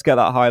that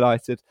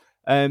highlighted.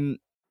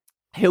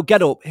 He'll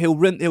get up, he'll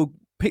run, he'll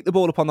pick the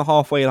ball up on the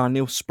halfway line,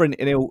 he'll sprint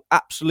and he'll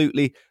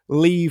absolutely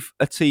leave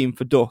a team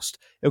for dust.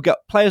 He'll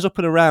get players up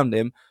and around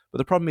him, but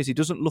the problem is he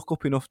doesn't look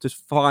up enough to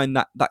find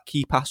that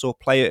key pass or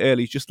play it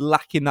early. He's just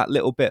lacking that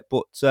little bit.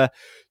 But do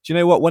you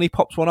know what? When he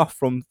pops one off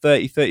from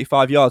 30,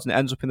 35 yards and it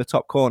ends up in the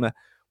top corner,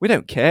 we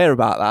don't care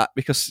about that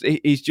because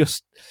he's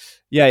just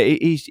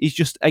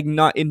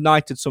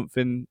ignited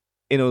something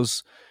in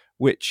us,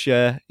 which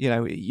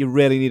you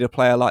really need a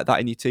player like that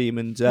in your team.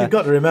 And you've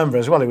got to remember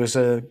as well, he was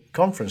a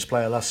conference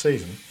player last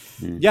season.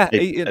 Yeah,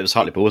 it was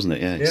Hartlepool, wasn't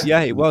it?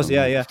 Yeah, it was.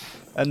 Yeah.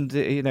 And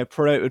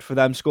promoted for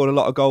them, scored a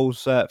lot of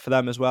goals for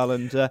them as well.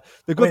 And the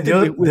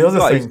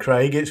other thing,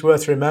 Craig, it's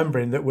worth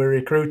remembering that we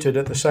recruited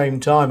at the same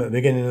time at the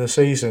beginning of the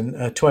season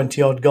a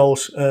 20-odd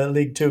goals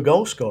League Two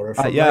goal scorer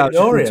from Leyton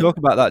Orient. Talk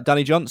about that,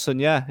 Danny Johnson.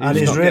 Yeah, and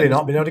he's really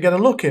not been able to get a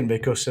look in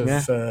because of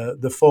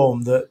the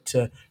form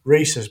that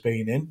Reece has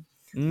been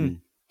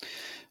in.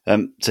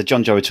 So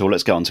John Joe O'Toole,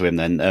 let's get on to him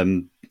then.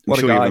 I'm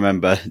sure you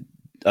remember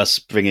us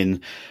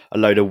bringing a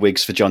load of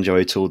wigs for John Joe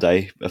O'Toole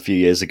Day a few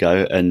years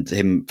ago and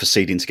him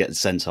proceeding to get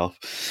sent off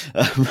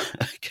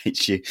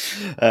against you.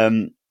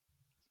 You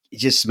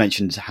just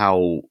mentioned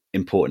how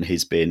important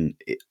he's been.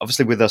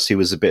 Obviously with us, he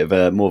was a bit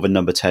of more of a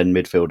number 10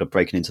 midfielder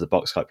breaking into the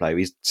box type player.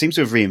 He seems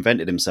to have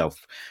reinvented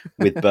himself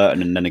with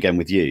Burton and then again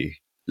with you.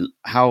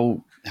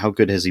 How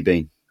good has he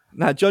been?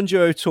 Now, John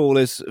Joe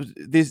O'Toole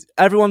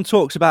everyone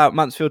talks about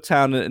Mansfield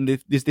Town and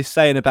there's this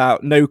saying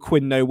about no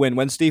Quinn, no win.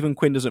 When Stephen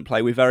Quinn doesn't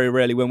play, we very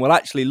rarely win. Well,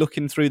 actually,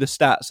 looking through the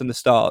stats and the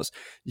stars,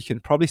 you can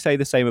probably say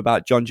the same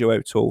about John Joe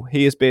O'Toole.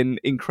 He has been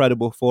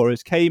incredible for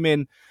us. Came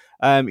in,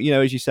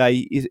 as you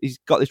say, he's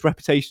got this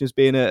reputation as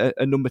being a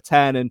number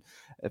 10 and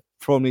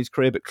from his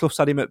career, but Clough's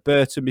had him at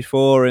Burton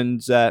before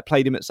and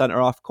played him at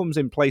centre-half, comes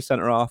in, plays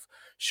centre-half,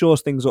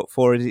 shores things up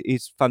for it.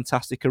 He's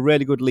fantastic, a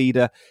really good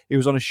leader. He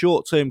was on a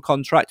short-term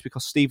contract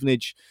because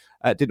Stevenage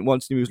didn't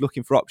want him. He was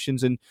looking for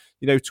options. And,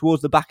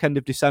 towards the back end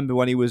of December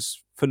when he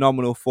was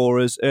phenomenal for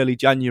us, early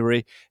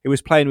January, he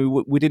was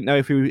playing. We didn't know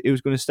if he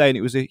was going to stay. And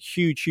it was a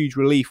huge, huge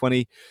relief when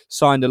he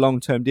signed a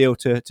long-term deal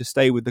to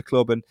stay with the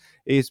club. And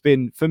it's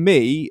been, for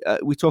me,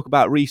 we talk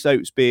about Reece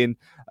Oates being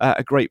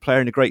a great player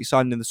and a great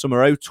signing in the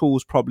summer.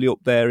 O'Toole's probably up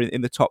there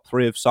in the top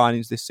 3 of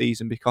signings this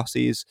season because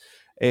he is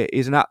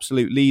an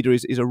absolute leader.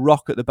 He's a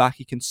rock at the back.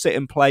 He can sit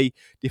and play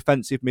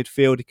defensive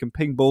midfield. He can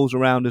ping balls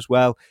around as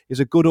well. He's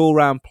a good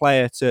all-round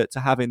player to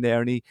have in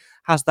there, and he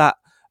has that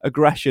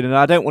aggression. And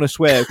I don't want to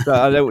swear,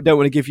 I don't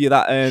want to give you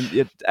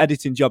that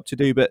editing job to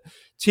do, but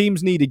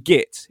teams need a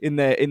git in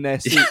their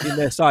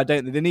side,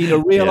 don't they? They need a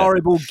real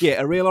horrible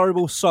git, a real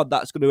horrible sod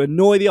that's going to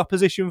annoy the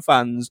opposition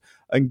fans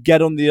and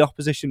get on the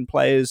opposition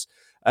players'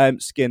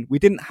 skin. We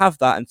didn't have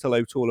that until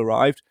O'Toole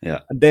arrived,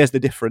 and there's the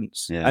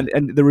difference.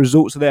 And the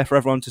results are there for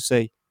everyone to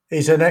see.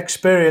 He's an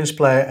experienced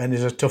player and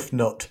he's a tough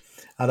nut,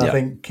 and I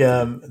think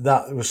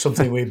that was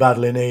something we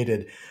badly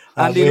needed.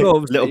 And he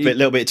loves a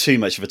little bit too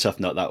much of a tough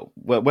nut. That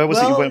where was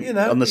it? You went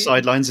on the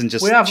sidelines and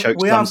just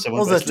choked down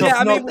someone.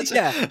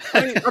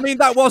 I mean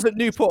that wasn't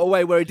Newport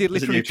away where he did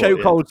literally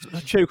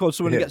chokehold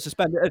someone and get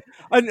suspended.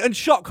 And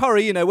shock horror,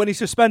 when he's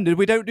suspended,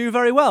 we don't do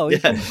very well.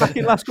 Back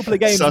in the last couple of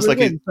games. Sounds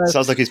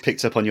like he's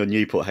picked up on your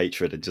Newport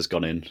hatred and just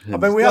gone in. I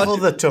mean, we have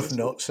other tough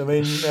nuts. I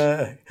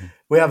mean,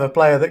 we have a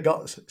player that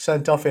got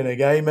sent off in a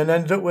game and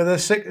ended up with a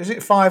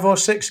 5 or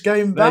 6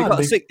 game ban. He got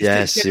a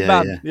 6 game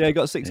ban. He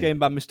got a 6 game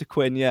ban, Mr.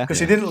 Quinn. Because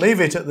he didn't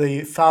leave it at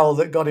the foul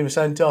that got him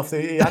sent off.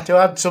 He had to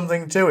add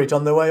something to it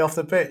on the way off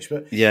the pitch.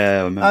 But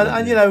I remember.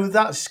 And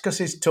that's because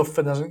he's tough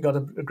and hasn't got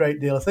a great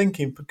deal of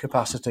thinking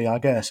capacity, I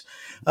guess.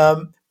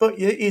 But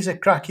he's a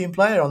cracking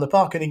player on the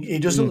park, and he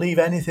doesn't leave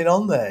anything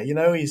on there.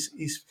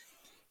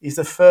 He's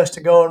the first to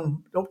go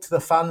and up to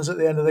the fans at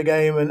the end of the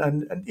game,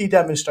 and he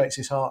demonstrates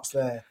his heart's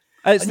there.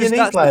 And you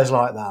need players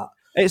like that.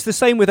 It's the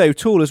same with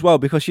O'Toole as well,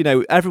 because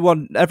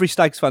every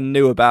Stags fan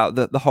knew about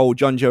the whole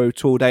John Joe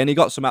O'Toole Day, and he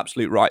got some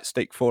absolute right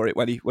stick for it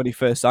when he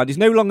first signed. He's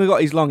no longer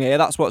got his long hair.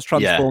 That's what's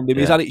transformed him.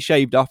 He's had it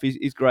shaved off.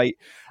 He's great,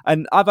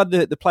 and I've had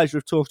the pleasure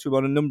of talking to him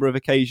on a number of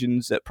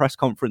occasions at press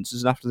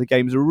conferences and after the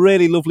games. A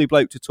really lovely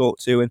bloke to talk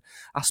to, and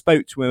I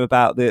spoke to him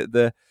about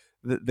the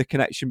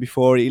connection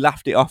before. He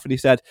laughed it off and he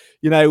said,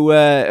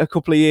 a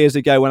couple of years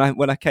ago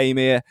when I came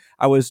here,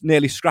 I was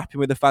nearly scrapping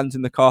with the fans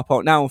in the car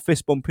park. Now I'm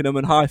fist bumping them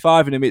and high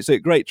fiving them. It's a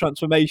great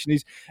transformation.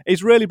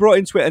 He's really brought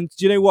into it. And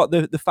do you know what?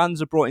 The fans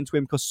are brought into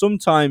him, because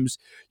sometimes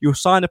you'll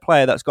sign a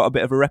player that's got a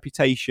bit of a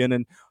reputation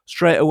and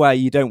straight away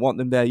you don't want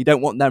them there. You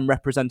don't want them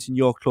representing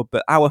your club.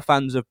 But our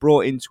fans have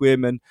brought into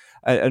him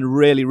and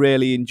really,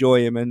 really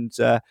enjoy him. And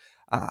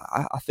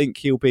I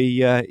think it'll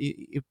be an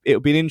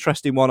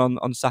interesting one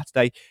on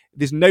Saturday.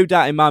 There's no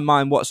doubt in my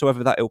mind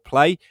whatsoever that he'll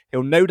play.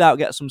 He'll no doubt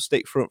get some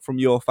stick from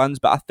your fans,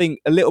 but I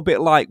think a little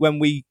bit like when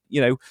we,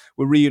 were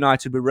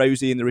reunited with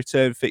Rosie in the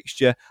return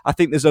fixture, I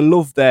think there's a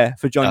love there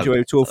for John Joe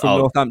O'Toole from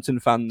Northampton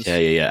fans.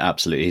 Yeah,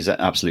 absolutely. He's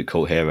an absolute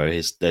cult hero.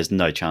 There's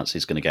no chance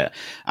he's going to get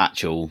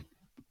actual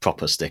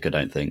proper stick, I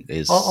don't think.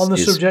 On the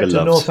subject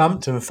of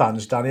Northampton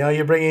fans, Danny, are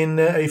you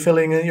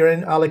filling your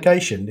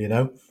allocation,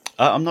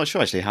 I'm not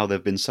sure actually how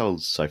they've been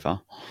sold so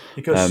far.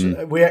 Because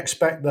we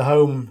expect the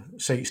home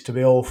seats to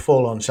be all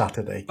full on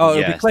Saturday. Oh,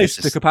 it'll be close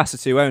to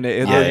capacity, won't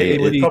it?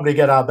 We'll probably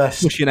get our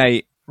best pushing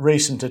 8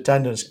 recent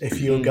attendance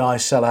if you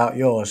guys sell out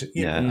yours.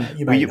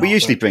 We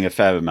usually bring a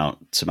fair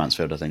amount to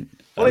Mansfield, I think.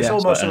 Well, it's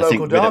almost a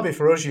local derby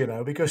for us,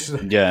 because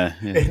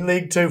in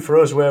League Two for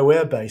us, where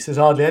we're based, there's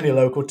hardly any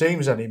local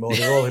teams anymore.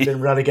 They've all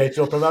been relegated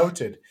or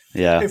promoted.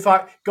 Yeah. In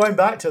fact, going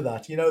back to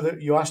that, that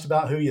you asked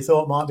about who you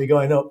thought might be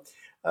going up.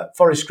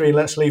 Forest Green,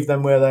 let's leave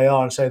them where they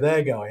are and say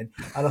they're going.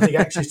 And I think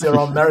Exeter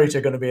on merit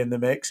are going to be in the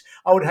mix.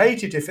 I would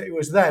hate it if it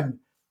was them,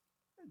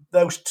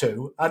 those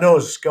two, and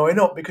us going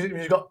up, because it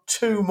means we've got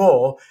 2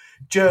 more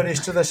journeys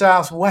to the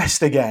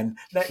southwest again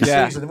next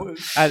season.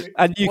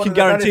 And you can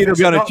guarantee they'll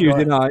be on a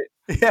Tuesday night.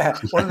 Yeah,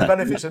 one of the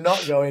benefits of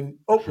not going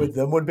up with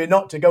them would be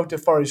not to go to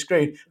Forest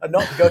Green and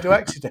not to go to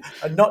Exeter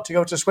and not to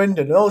go to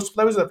Swindon. Those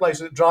are the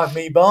places that drive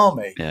me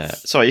balmy. Yeah,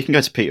 sorry, you can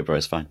go to Peterborough,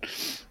 it's fine.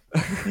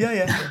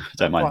 Yeah.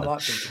 Don't mind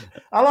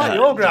I like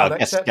your ground,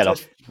 except get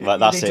off. Right,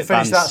 that's it. To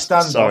finish that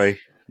standoff. Sorry.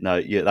 No,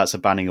 that's a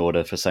banning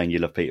order for saying you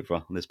love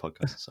Peterborough on this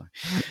podcast. Sorry.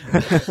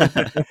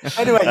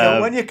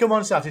 Anyway, when you come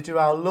on Saturday to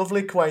our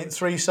lovely, quaint,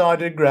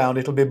 3-sided ground,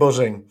 it'll be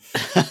buzzing.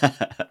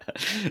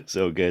 It's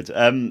all good.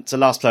 So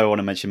last player I want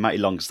to mention, Matty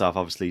Longstaff,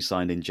 obviously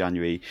signed in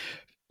January.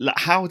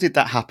 How did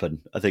that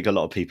happen? I think a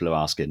lot of people are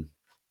asking.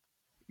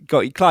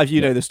 Clive,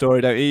 you know the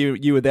story, don't you?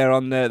 You were there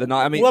on the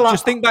night. I mean,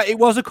 think back. It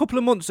was a couple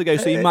of months ago,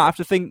 so you might have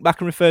to think back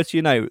and refer to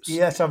your notes.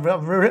 Yes, I'm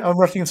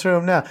rushing through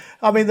them now.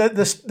 I mean,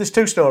 there's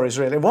 2 stories,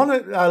 really. One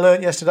that I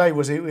learnt yesterday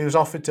was he was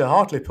offered to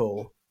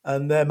Hartlepool,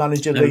 and their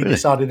manager Lee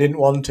decided didn't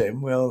want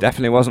him. Well,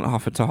 definitely wasn't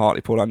offered to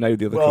Hartlepool. I know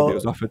the other club it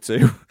was offered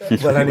to.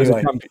 Well, anyway,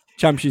 it was a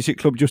championship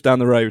club just down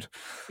the road.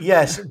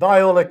 Yes,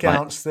 by all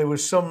accounts, there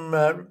was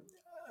some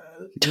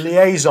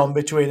liaison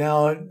between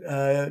our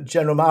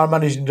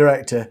managing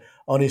director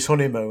on his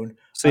honeymoon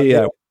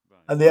CEO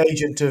and the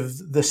agent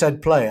of the said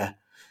player,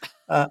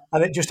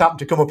 and it just happened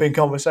to come up in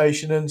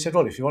conversation and said,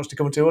 well, if he wants to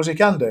come to us, he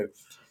can do.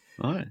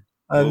 Right.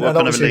 What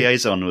kind of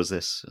liaison was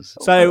this?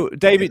 So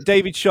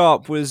David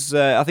Sharp was,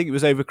 I think it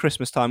was over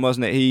Christmas time,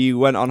 wasn't it? He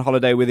went on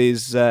holiday with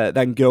his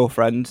then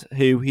girlfriend,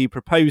 who he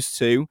proposed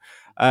to,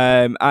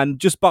 and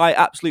just by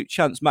absolute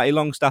chance, Matty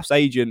Longstaff's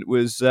agent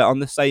was on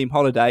the same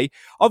holiday.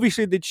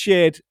 Obviously, they'd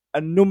shared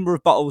a number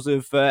of bottles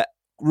of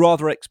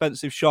rather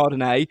expensive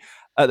Chardonnay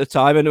at the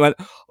time, and went,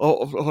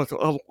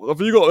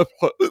 have you got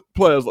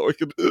players that we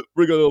can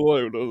bring on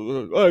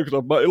loan? I could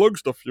have Matty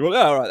Longstaff. You went,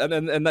 yeah, right,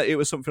 and it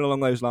was something along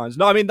those lines.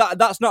 No, I mean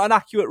that's not an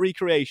accurate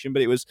recreation,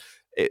 but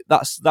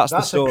that's the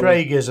story. That's a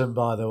Craigism,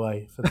 by the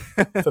way,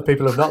 for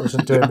people who've not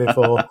listened to him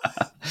before.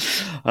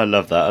 I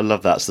love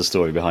that. That's the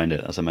story behind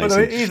it. That's amazing.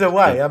 But either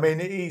way, I mean,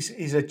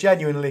 he's a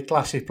genuinely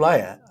classy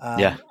player.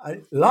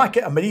 I like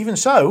it. I mean, even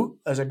so,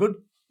 as a good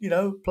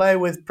player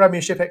with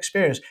Premiership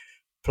experience,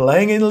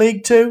 playing in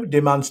League Two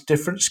demands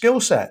different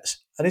skill sets,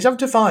 and he's having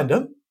to find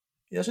them.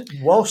 He doesn't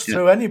waltz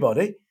through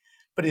anybody,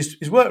 but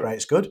his work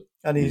rate's good,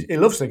 and he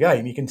loves the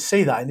game. You can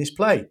see that in his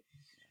play.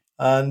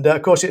 And,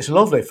 of course, it's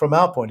lovely from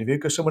our point of view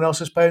because someone else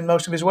is paying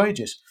most of his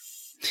wages.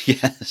 Yeah,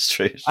 that's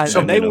true.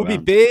 And they will be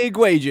big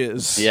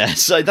wages. Yeah,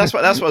 so that's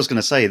what I was going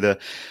to say.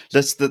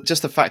 Just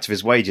the fact of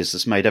his wages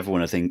has made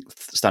everyone, I think,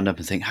 stand up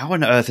and think, how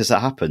on earth has that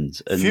happened?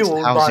 And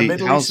fueled by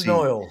Middle Eastern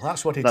oil.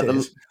 That's what it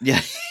is.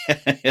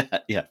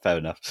 Yeah, fair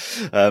enough.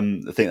 I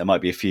think there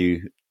might be a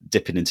few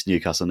dipping into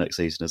Newcastle next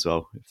season as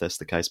well, if that's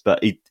the case.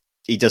 But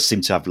he does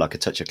seem to have like a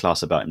touch of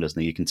class about him, doesn't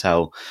he? You can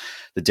tell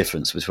the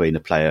difference between a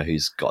player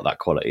who's got that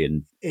quality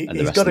and the rest.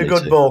 He's got a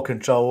good ball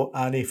control,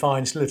 and he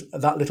finds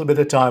that little bit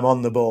of time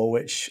on the ball,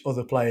 which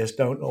other players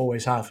don't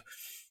always have.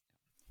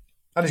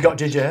 And he's got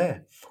ginger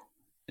hair.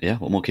 Yeah,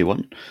 what more can you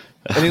want?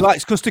 And he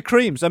likes custard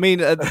creams. I mean,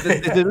 there's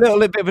a little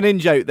bit of an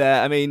in-joke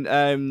there. I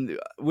mean,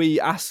 we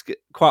ask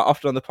quite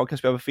often on the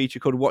podcast, we have a feature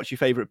called What's Your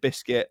Favourite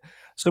Biscuit?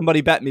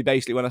 Somebody bet me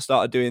basically when I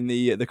started doing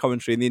the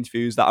commentary and the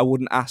interviews that I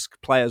wouldn't ask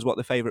players what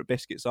their favourite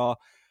biscuits are.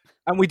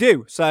 And we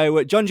do.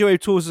 So John Joe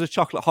O'Toole's is a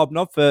chocolate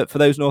hobnob for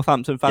those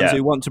Northampton fans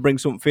who want to bring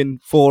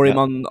something for him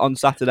on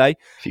Saturday.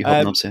 A few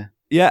hobnobs here.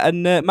 Yeah,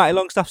 and Matty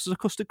Longstaff's is a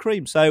custard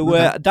cream.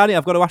 So, Danny,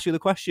 I've got to ask you the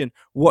question.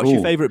 What's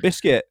your favourite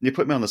biscuit? You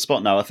put me on the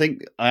spot now. I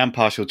think I am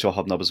partial to a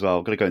hobnob as well.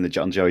 I've got to go in the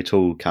John Joe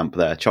O'Toole camp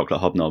there.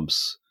 Chocolate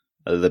hobnobs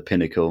are the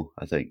pinnacle,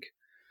 I think.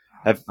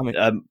 I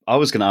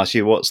was going to ask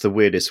you, what's the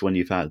weirdest one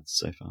you've had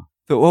so far?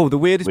 The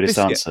weirdest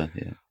biscuit? Answer,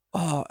 yeah.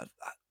 Oh,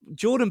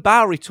 Jordan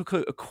Bowery took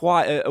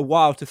quite a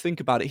while to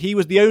think about it. He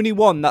was the only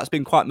one that's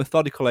been quite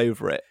methodical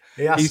over it.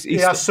 He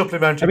asked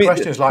supplementary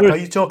questions like, are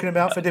you talking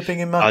about for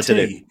dipping in my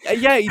tea?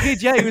 Yeah, he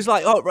did. Yeah, he was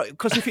like, oh, right,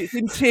 because if it's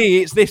in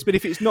tea, it's this, but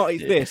if it's not,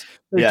 it's this.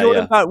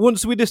 So Barry,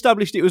 once we'd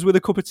established it was with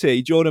a cup of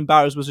tea, Jordan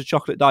Barry's was a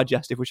chocolate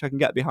digestive, which I can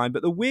get behind.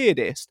 But the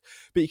weirdest,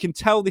 but you can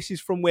tell this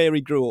is from where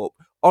he grew up.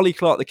 Ollie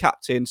Clark, the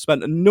captain,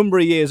 spent a number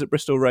of years at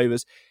Bristol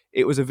Rovers.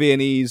 It was a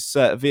Viennese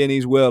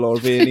whirl or a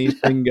Viennese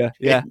finger.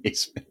 Yeah.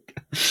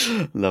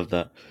 Love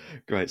that.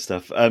 Great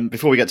stuff.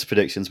 Before we get to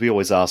predictions, we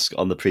always ask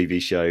on the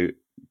preview show,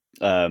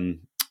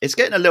 It's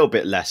getting a little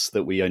bit less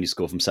that we only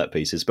score from set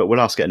pieces, but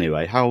we'll ask it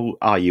anyway. How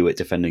are you at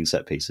defending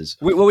set pieces?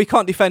 We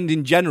can't defend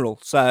in general,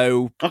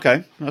 so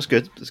okay, that's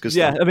good. That's good.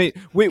 Yeah, stuff. I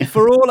mean,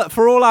 for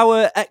all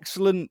our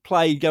excellent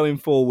play going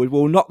forward,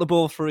 we'll knock the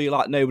ball through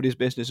like nobody's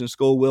business and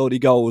score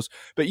worldy goals.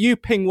 But you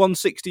ping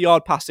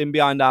 160-yard pass in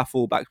behind our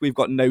fullbacks, we've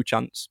got no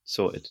chance.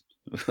 Sorted.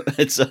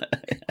 There's an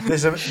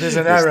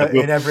error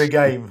in every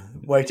game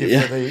waiting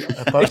for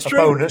the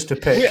opponents to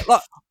pick.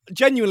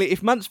 Genuinely,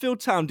 if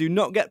Mansfield Town do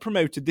not get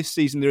promoted this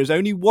season, there is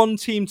only one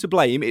team to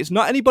blame. It's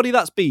not anybody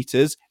that's beat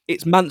us.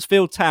 It's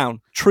Mansfield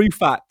Town. True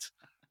fact.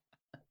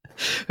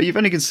 You've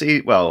only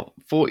conceded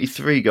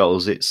 43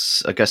 goals.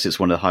 I guess it's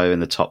one of the higher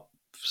in the top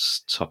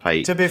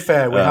 8. To be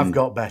fair, we have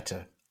got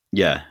better.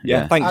 Yeah.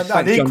 Thanks,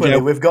 and equally,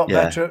 John, we've got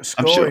better at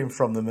scoring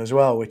from them as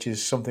well, which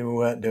is something we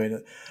weren't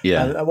doing.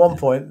 And at one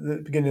point, at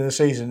the beginning of the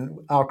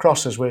season, our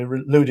crosses were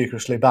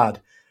ludicrously bad.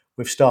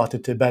 We've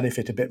started to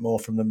benefit a bit more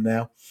from them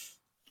now.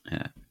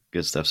 Yeah,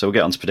 good stuff. So we'll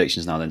get on to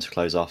predictions now then to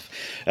close off.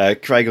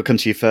 Craig, I'll come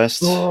to you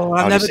first. Oh,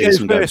 I never go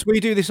first. We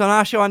do this on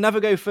our show. I never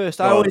go first.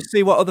 I always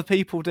see what other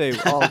people do.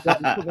 Oh,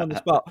 put me on the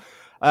spot.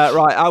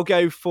 Right, I'll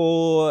go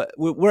for...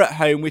 We're at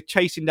home. We're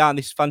chasing down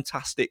this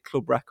fantastic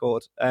club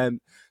record.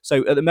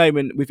 So at the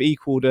moment, we've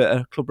equalled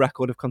a club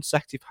record of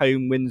consecutive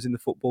home wins in the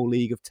Football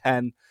League of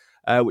 10,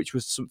 which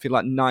was something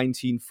like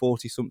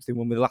 1940-something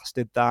when we last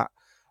did that.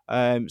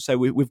 So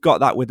we've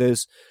got that with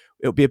us.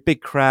 It'll be a big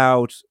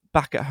crowd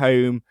back at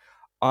home.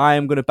 I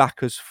am going to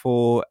back us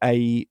for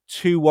a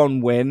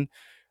 2-1 win.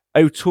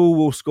 O'Toole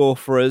will score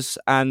for us,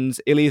 and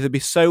he'll either be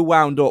so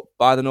wound up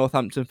by the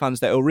Northampton fans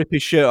that he'll rip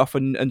his shirt off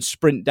and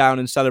sprint down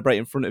and celebrate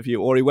in front of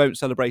you, or he won't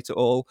celebrate at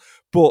all.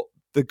 But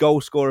the goal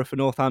scorer for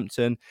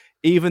Northampton,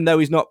 even though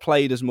he's not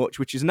played as much,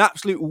 which is an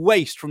absolute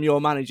waste from your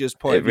manager's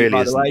point of view,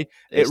 by the way.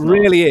 It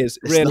really is.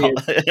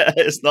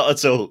 It's not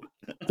at all.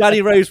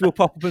 Danny Rose will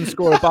pop up and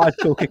score a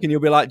bicycle kick, and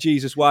you'll be like,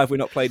 Jesus, why have we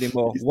not played him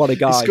more? What a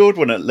guy. He scored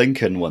one at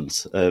Lincoln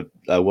once, a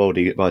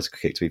worldy bicycle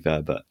kick, to be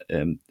fair, but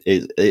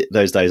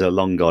those days are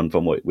long gone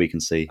from what we can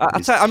see. I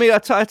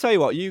tell you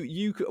what,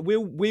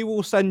 we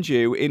will send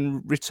you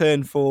in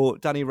return for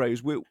Danny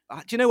Rose. Do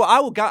you know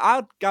what?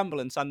 I'd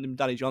gamble and send him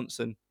Danny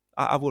Johnson.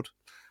 I would.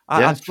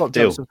 I'd swap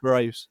Johnson for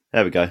Rose.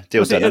 There we go.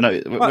 Deal's done. I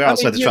know we're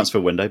outside the transfer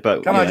window,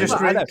 but can I just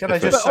say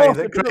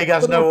that Craig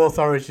has no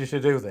authority to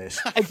do this?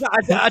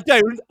 I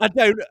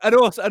don't. And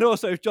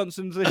also, if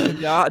Johnson's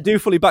listening, I do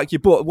fully back you.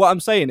 But what I'm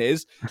saying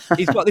is,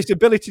 he's got this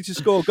ability to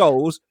score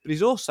goals, but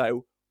he's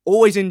also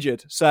always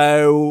injured.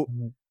 So,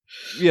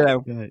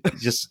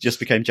 just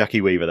became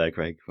Jackie Weaver there,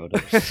 Craig. Well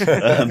done.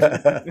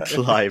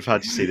 Clive, how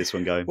do you see this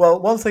one going? Well,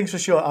 one thing's for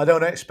sure, I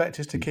don't expect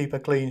us to keep a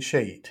clean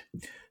sheet.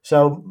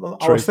 So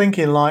I was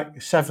thinking like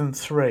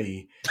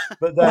 7-3,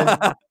 but then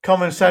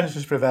common sense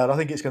has prevailed. I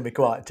think it's going to be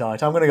quite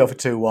tight. I'm going to go for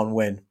 2-1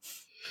 win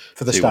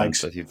for the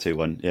Stags.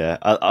 2-1. Yeah,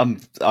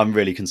 I'm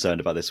really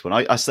concerned about this one.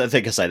 I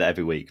think I say that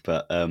every week,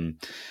 but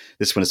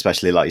this one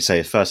especially, like you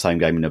say, first home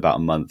game in about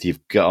a month.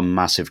 You've got a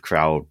massive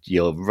crowd.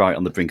 You're right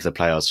on the brink of the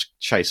playoffs,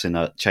 chasing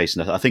us.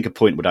 I think a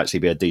point would actually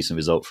be a decent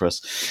result for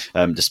us,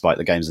 despite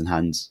the games in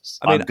hand.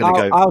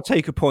 I'll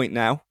take a point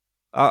now.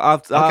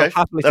 I'll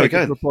happily take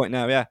it to a point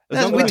now, yeah.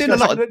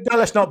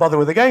 Let's not bother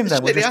with the game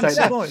then. We'll just take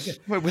the point.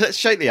 Well, let's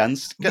shake the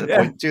hands, get the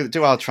point,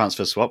 do our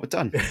transfer swap, we're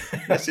done.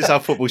 This is how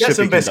football should be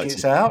conducted. Get some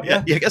biscuits out,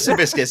 yeah. Yeah, get some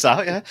biscuits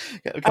out, yeah.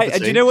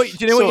 Do you know what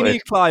you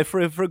need, Clive, for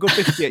a good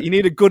biscuit? You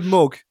need a good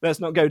mug. Let's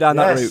not go down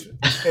that route.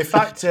 In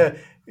fact,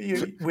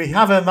 we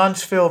have a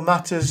Mansfield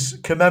Matters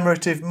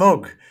commemorative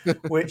mug,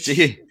 which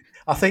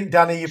I think,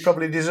 Danny, you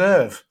probably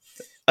deserve.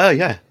 Oh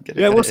yeah,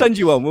 we'll send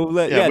you one.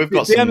 We've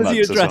got some mugs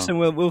your address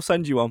well. and we'll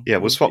send you one. Yeah,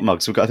 we'll swap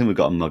mugs. I think we've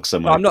got a mug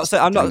somewhere. No,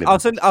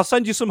 I'll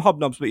send you some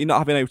hobnobs, but you're not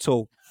having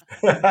O'Toole.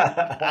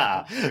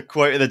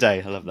 Quote of the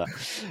day. I love that.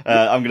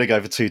 I'm going to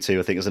go for 2-2.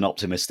 I think it's an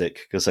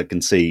optimistic because I can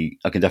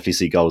definitely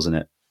see goals in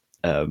it.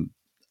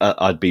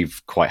 I'd be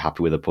quite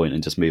happy with a point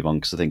and just move on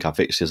because I think our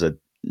fixtures are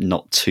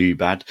not too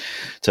bad.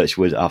 Touch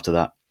wood after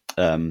that.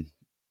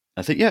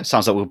 I think, it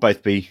sounds like we'll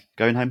both be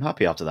going home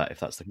happy after that, if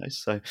that's the case.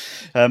 So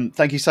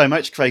thank you so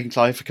much, Craig and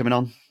Clive, for coming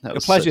on. That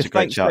was such a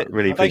great chat.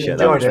 Really appreciate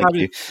that. Thank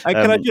you. And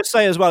can I just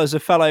say as well, as a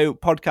fellow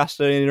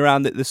podcaster in and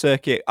around the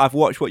circuit, I've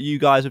watched what you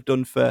guys have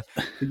done for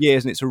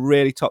years, and it's a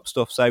really top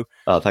stuff. So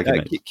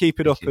thank you, keep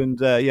it up. And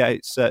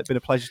it's been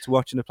a pleasure to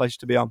watch and a pleasure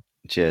to be on.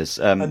 Cheers.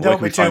 And don't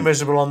be too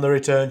miserable on the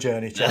return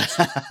journey, chaps.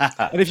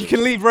 And if you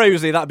can leave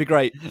Rosie, that'd be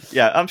great.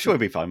 Yeah, I'm sure he'll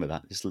be fine with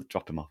that. Just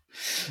drop him off.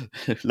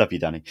 Love you,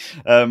 Danny.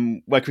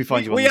 Where can we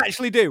find you? We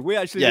actually do. We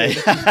actually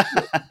do.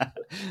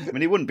 I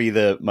mean, it wouldn't be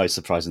the most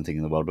surprising thing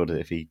in the world, would it,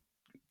 if he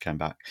came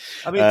back?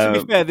 I mean,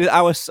 to be fair,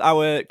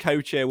 our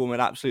co-chairwoman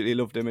absolutely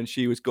loved him, and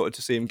she was gutted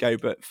to see him go.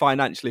 But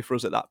financially, for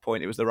us at that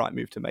point, it was the right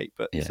move to make.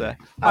 But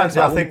I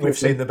think we've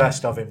seen the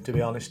best of him, to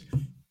be honest.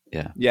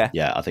 Yeah,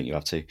 I think you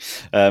have to.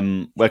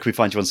 Where can we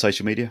find you on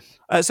social media?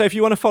 So if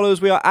you want to follow us,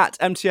 we are at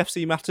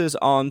MTFC Matters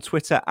on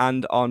Twitter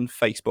and on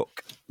Facebook.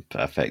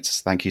 Perfect.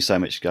 Thank you so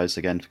much, guys,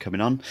 again for coming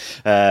on.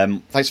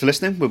 Thanks for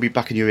listening. We'll be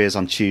back in your ears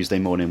on Tuesday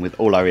morning with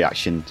all our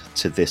reaction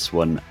to this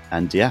one.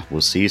 And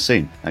we'll see you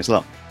soon. Thanks a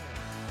lot.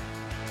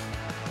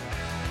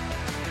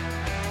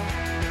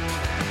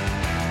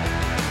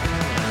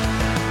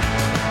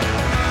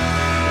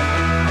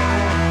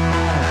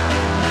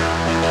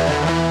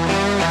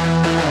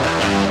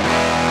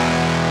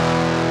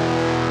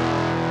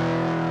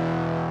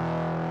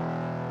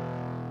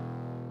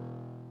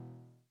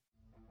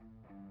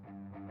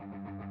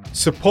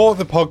 Support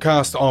the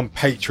podcast on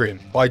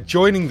Patreon by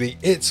joining the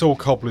It's All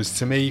Cobblers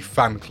to Me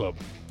fan club.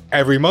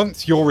 Every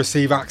month, you'll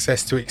receive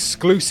access to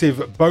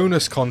exclusive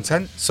bonus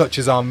content, such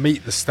as our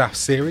Meet the Staff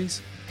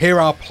series,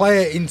 hear our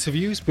player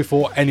interviews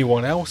before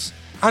anyone else,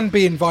 and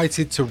be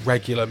invited to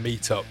regular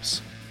meetups.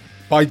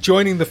 By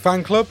joining the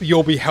fan club,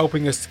 you'll be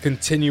helping us to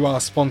continue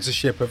our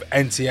sponsorship of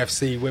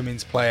NTFC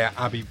women's player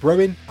Abby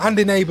Bruin and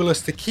enable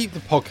us to keep the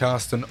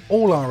podcast and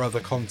all our other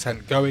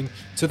content going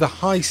to the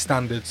high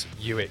standards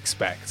you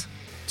expect.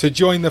 To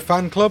join the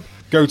fan club,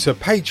 go to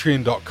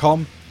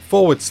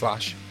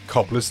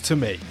patreon.com/cobblers to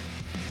me.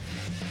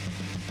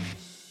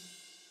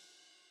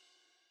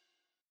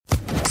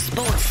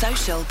 Sports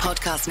Social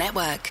Podcast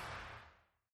Network.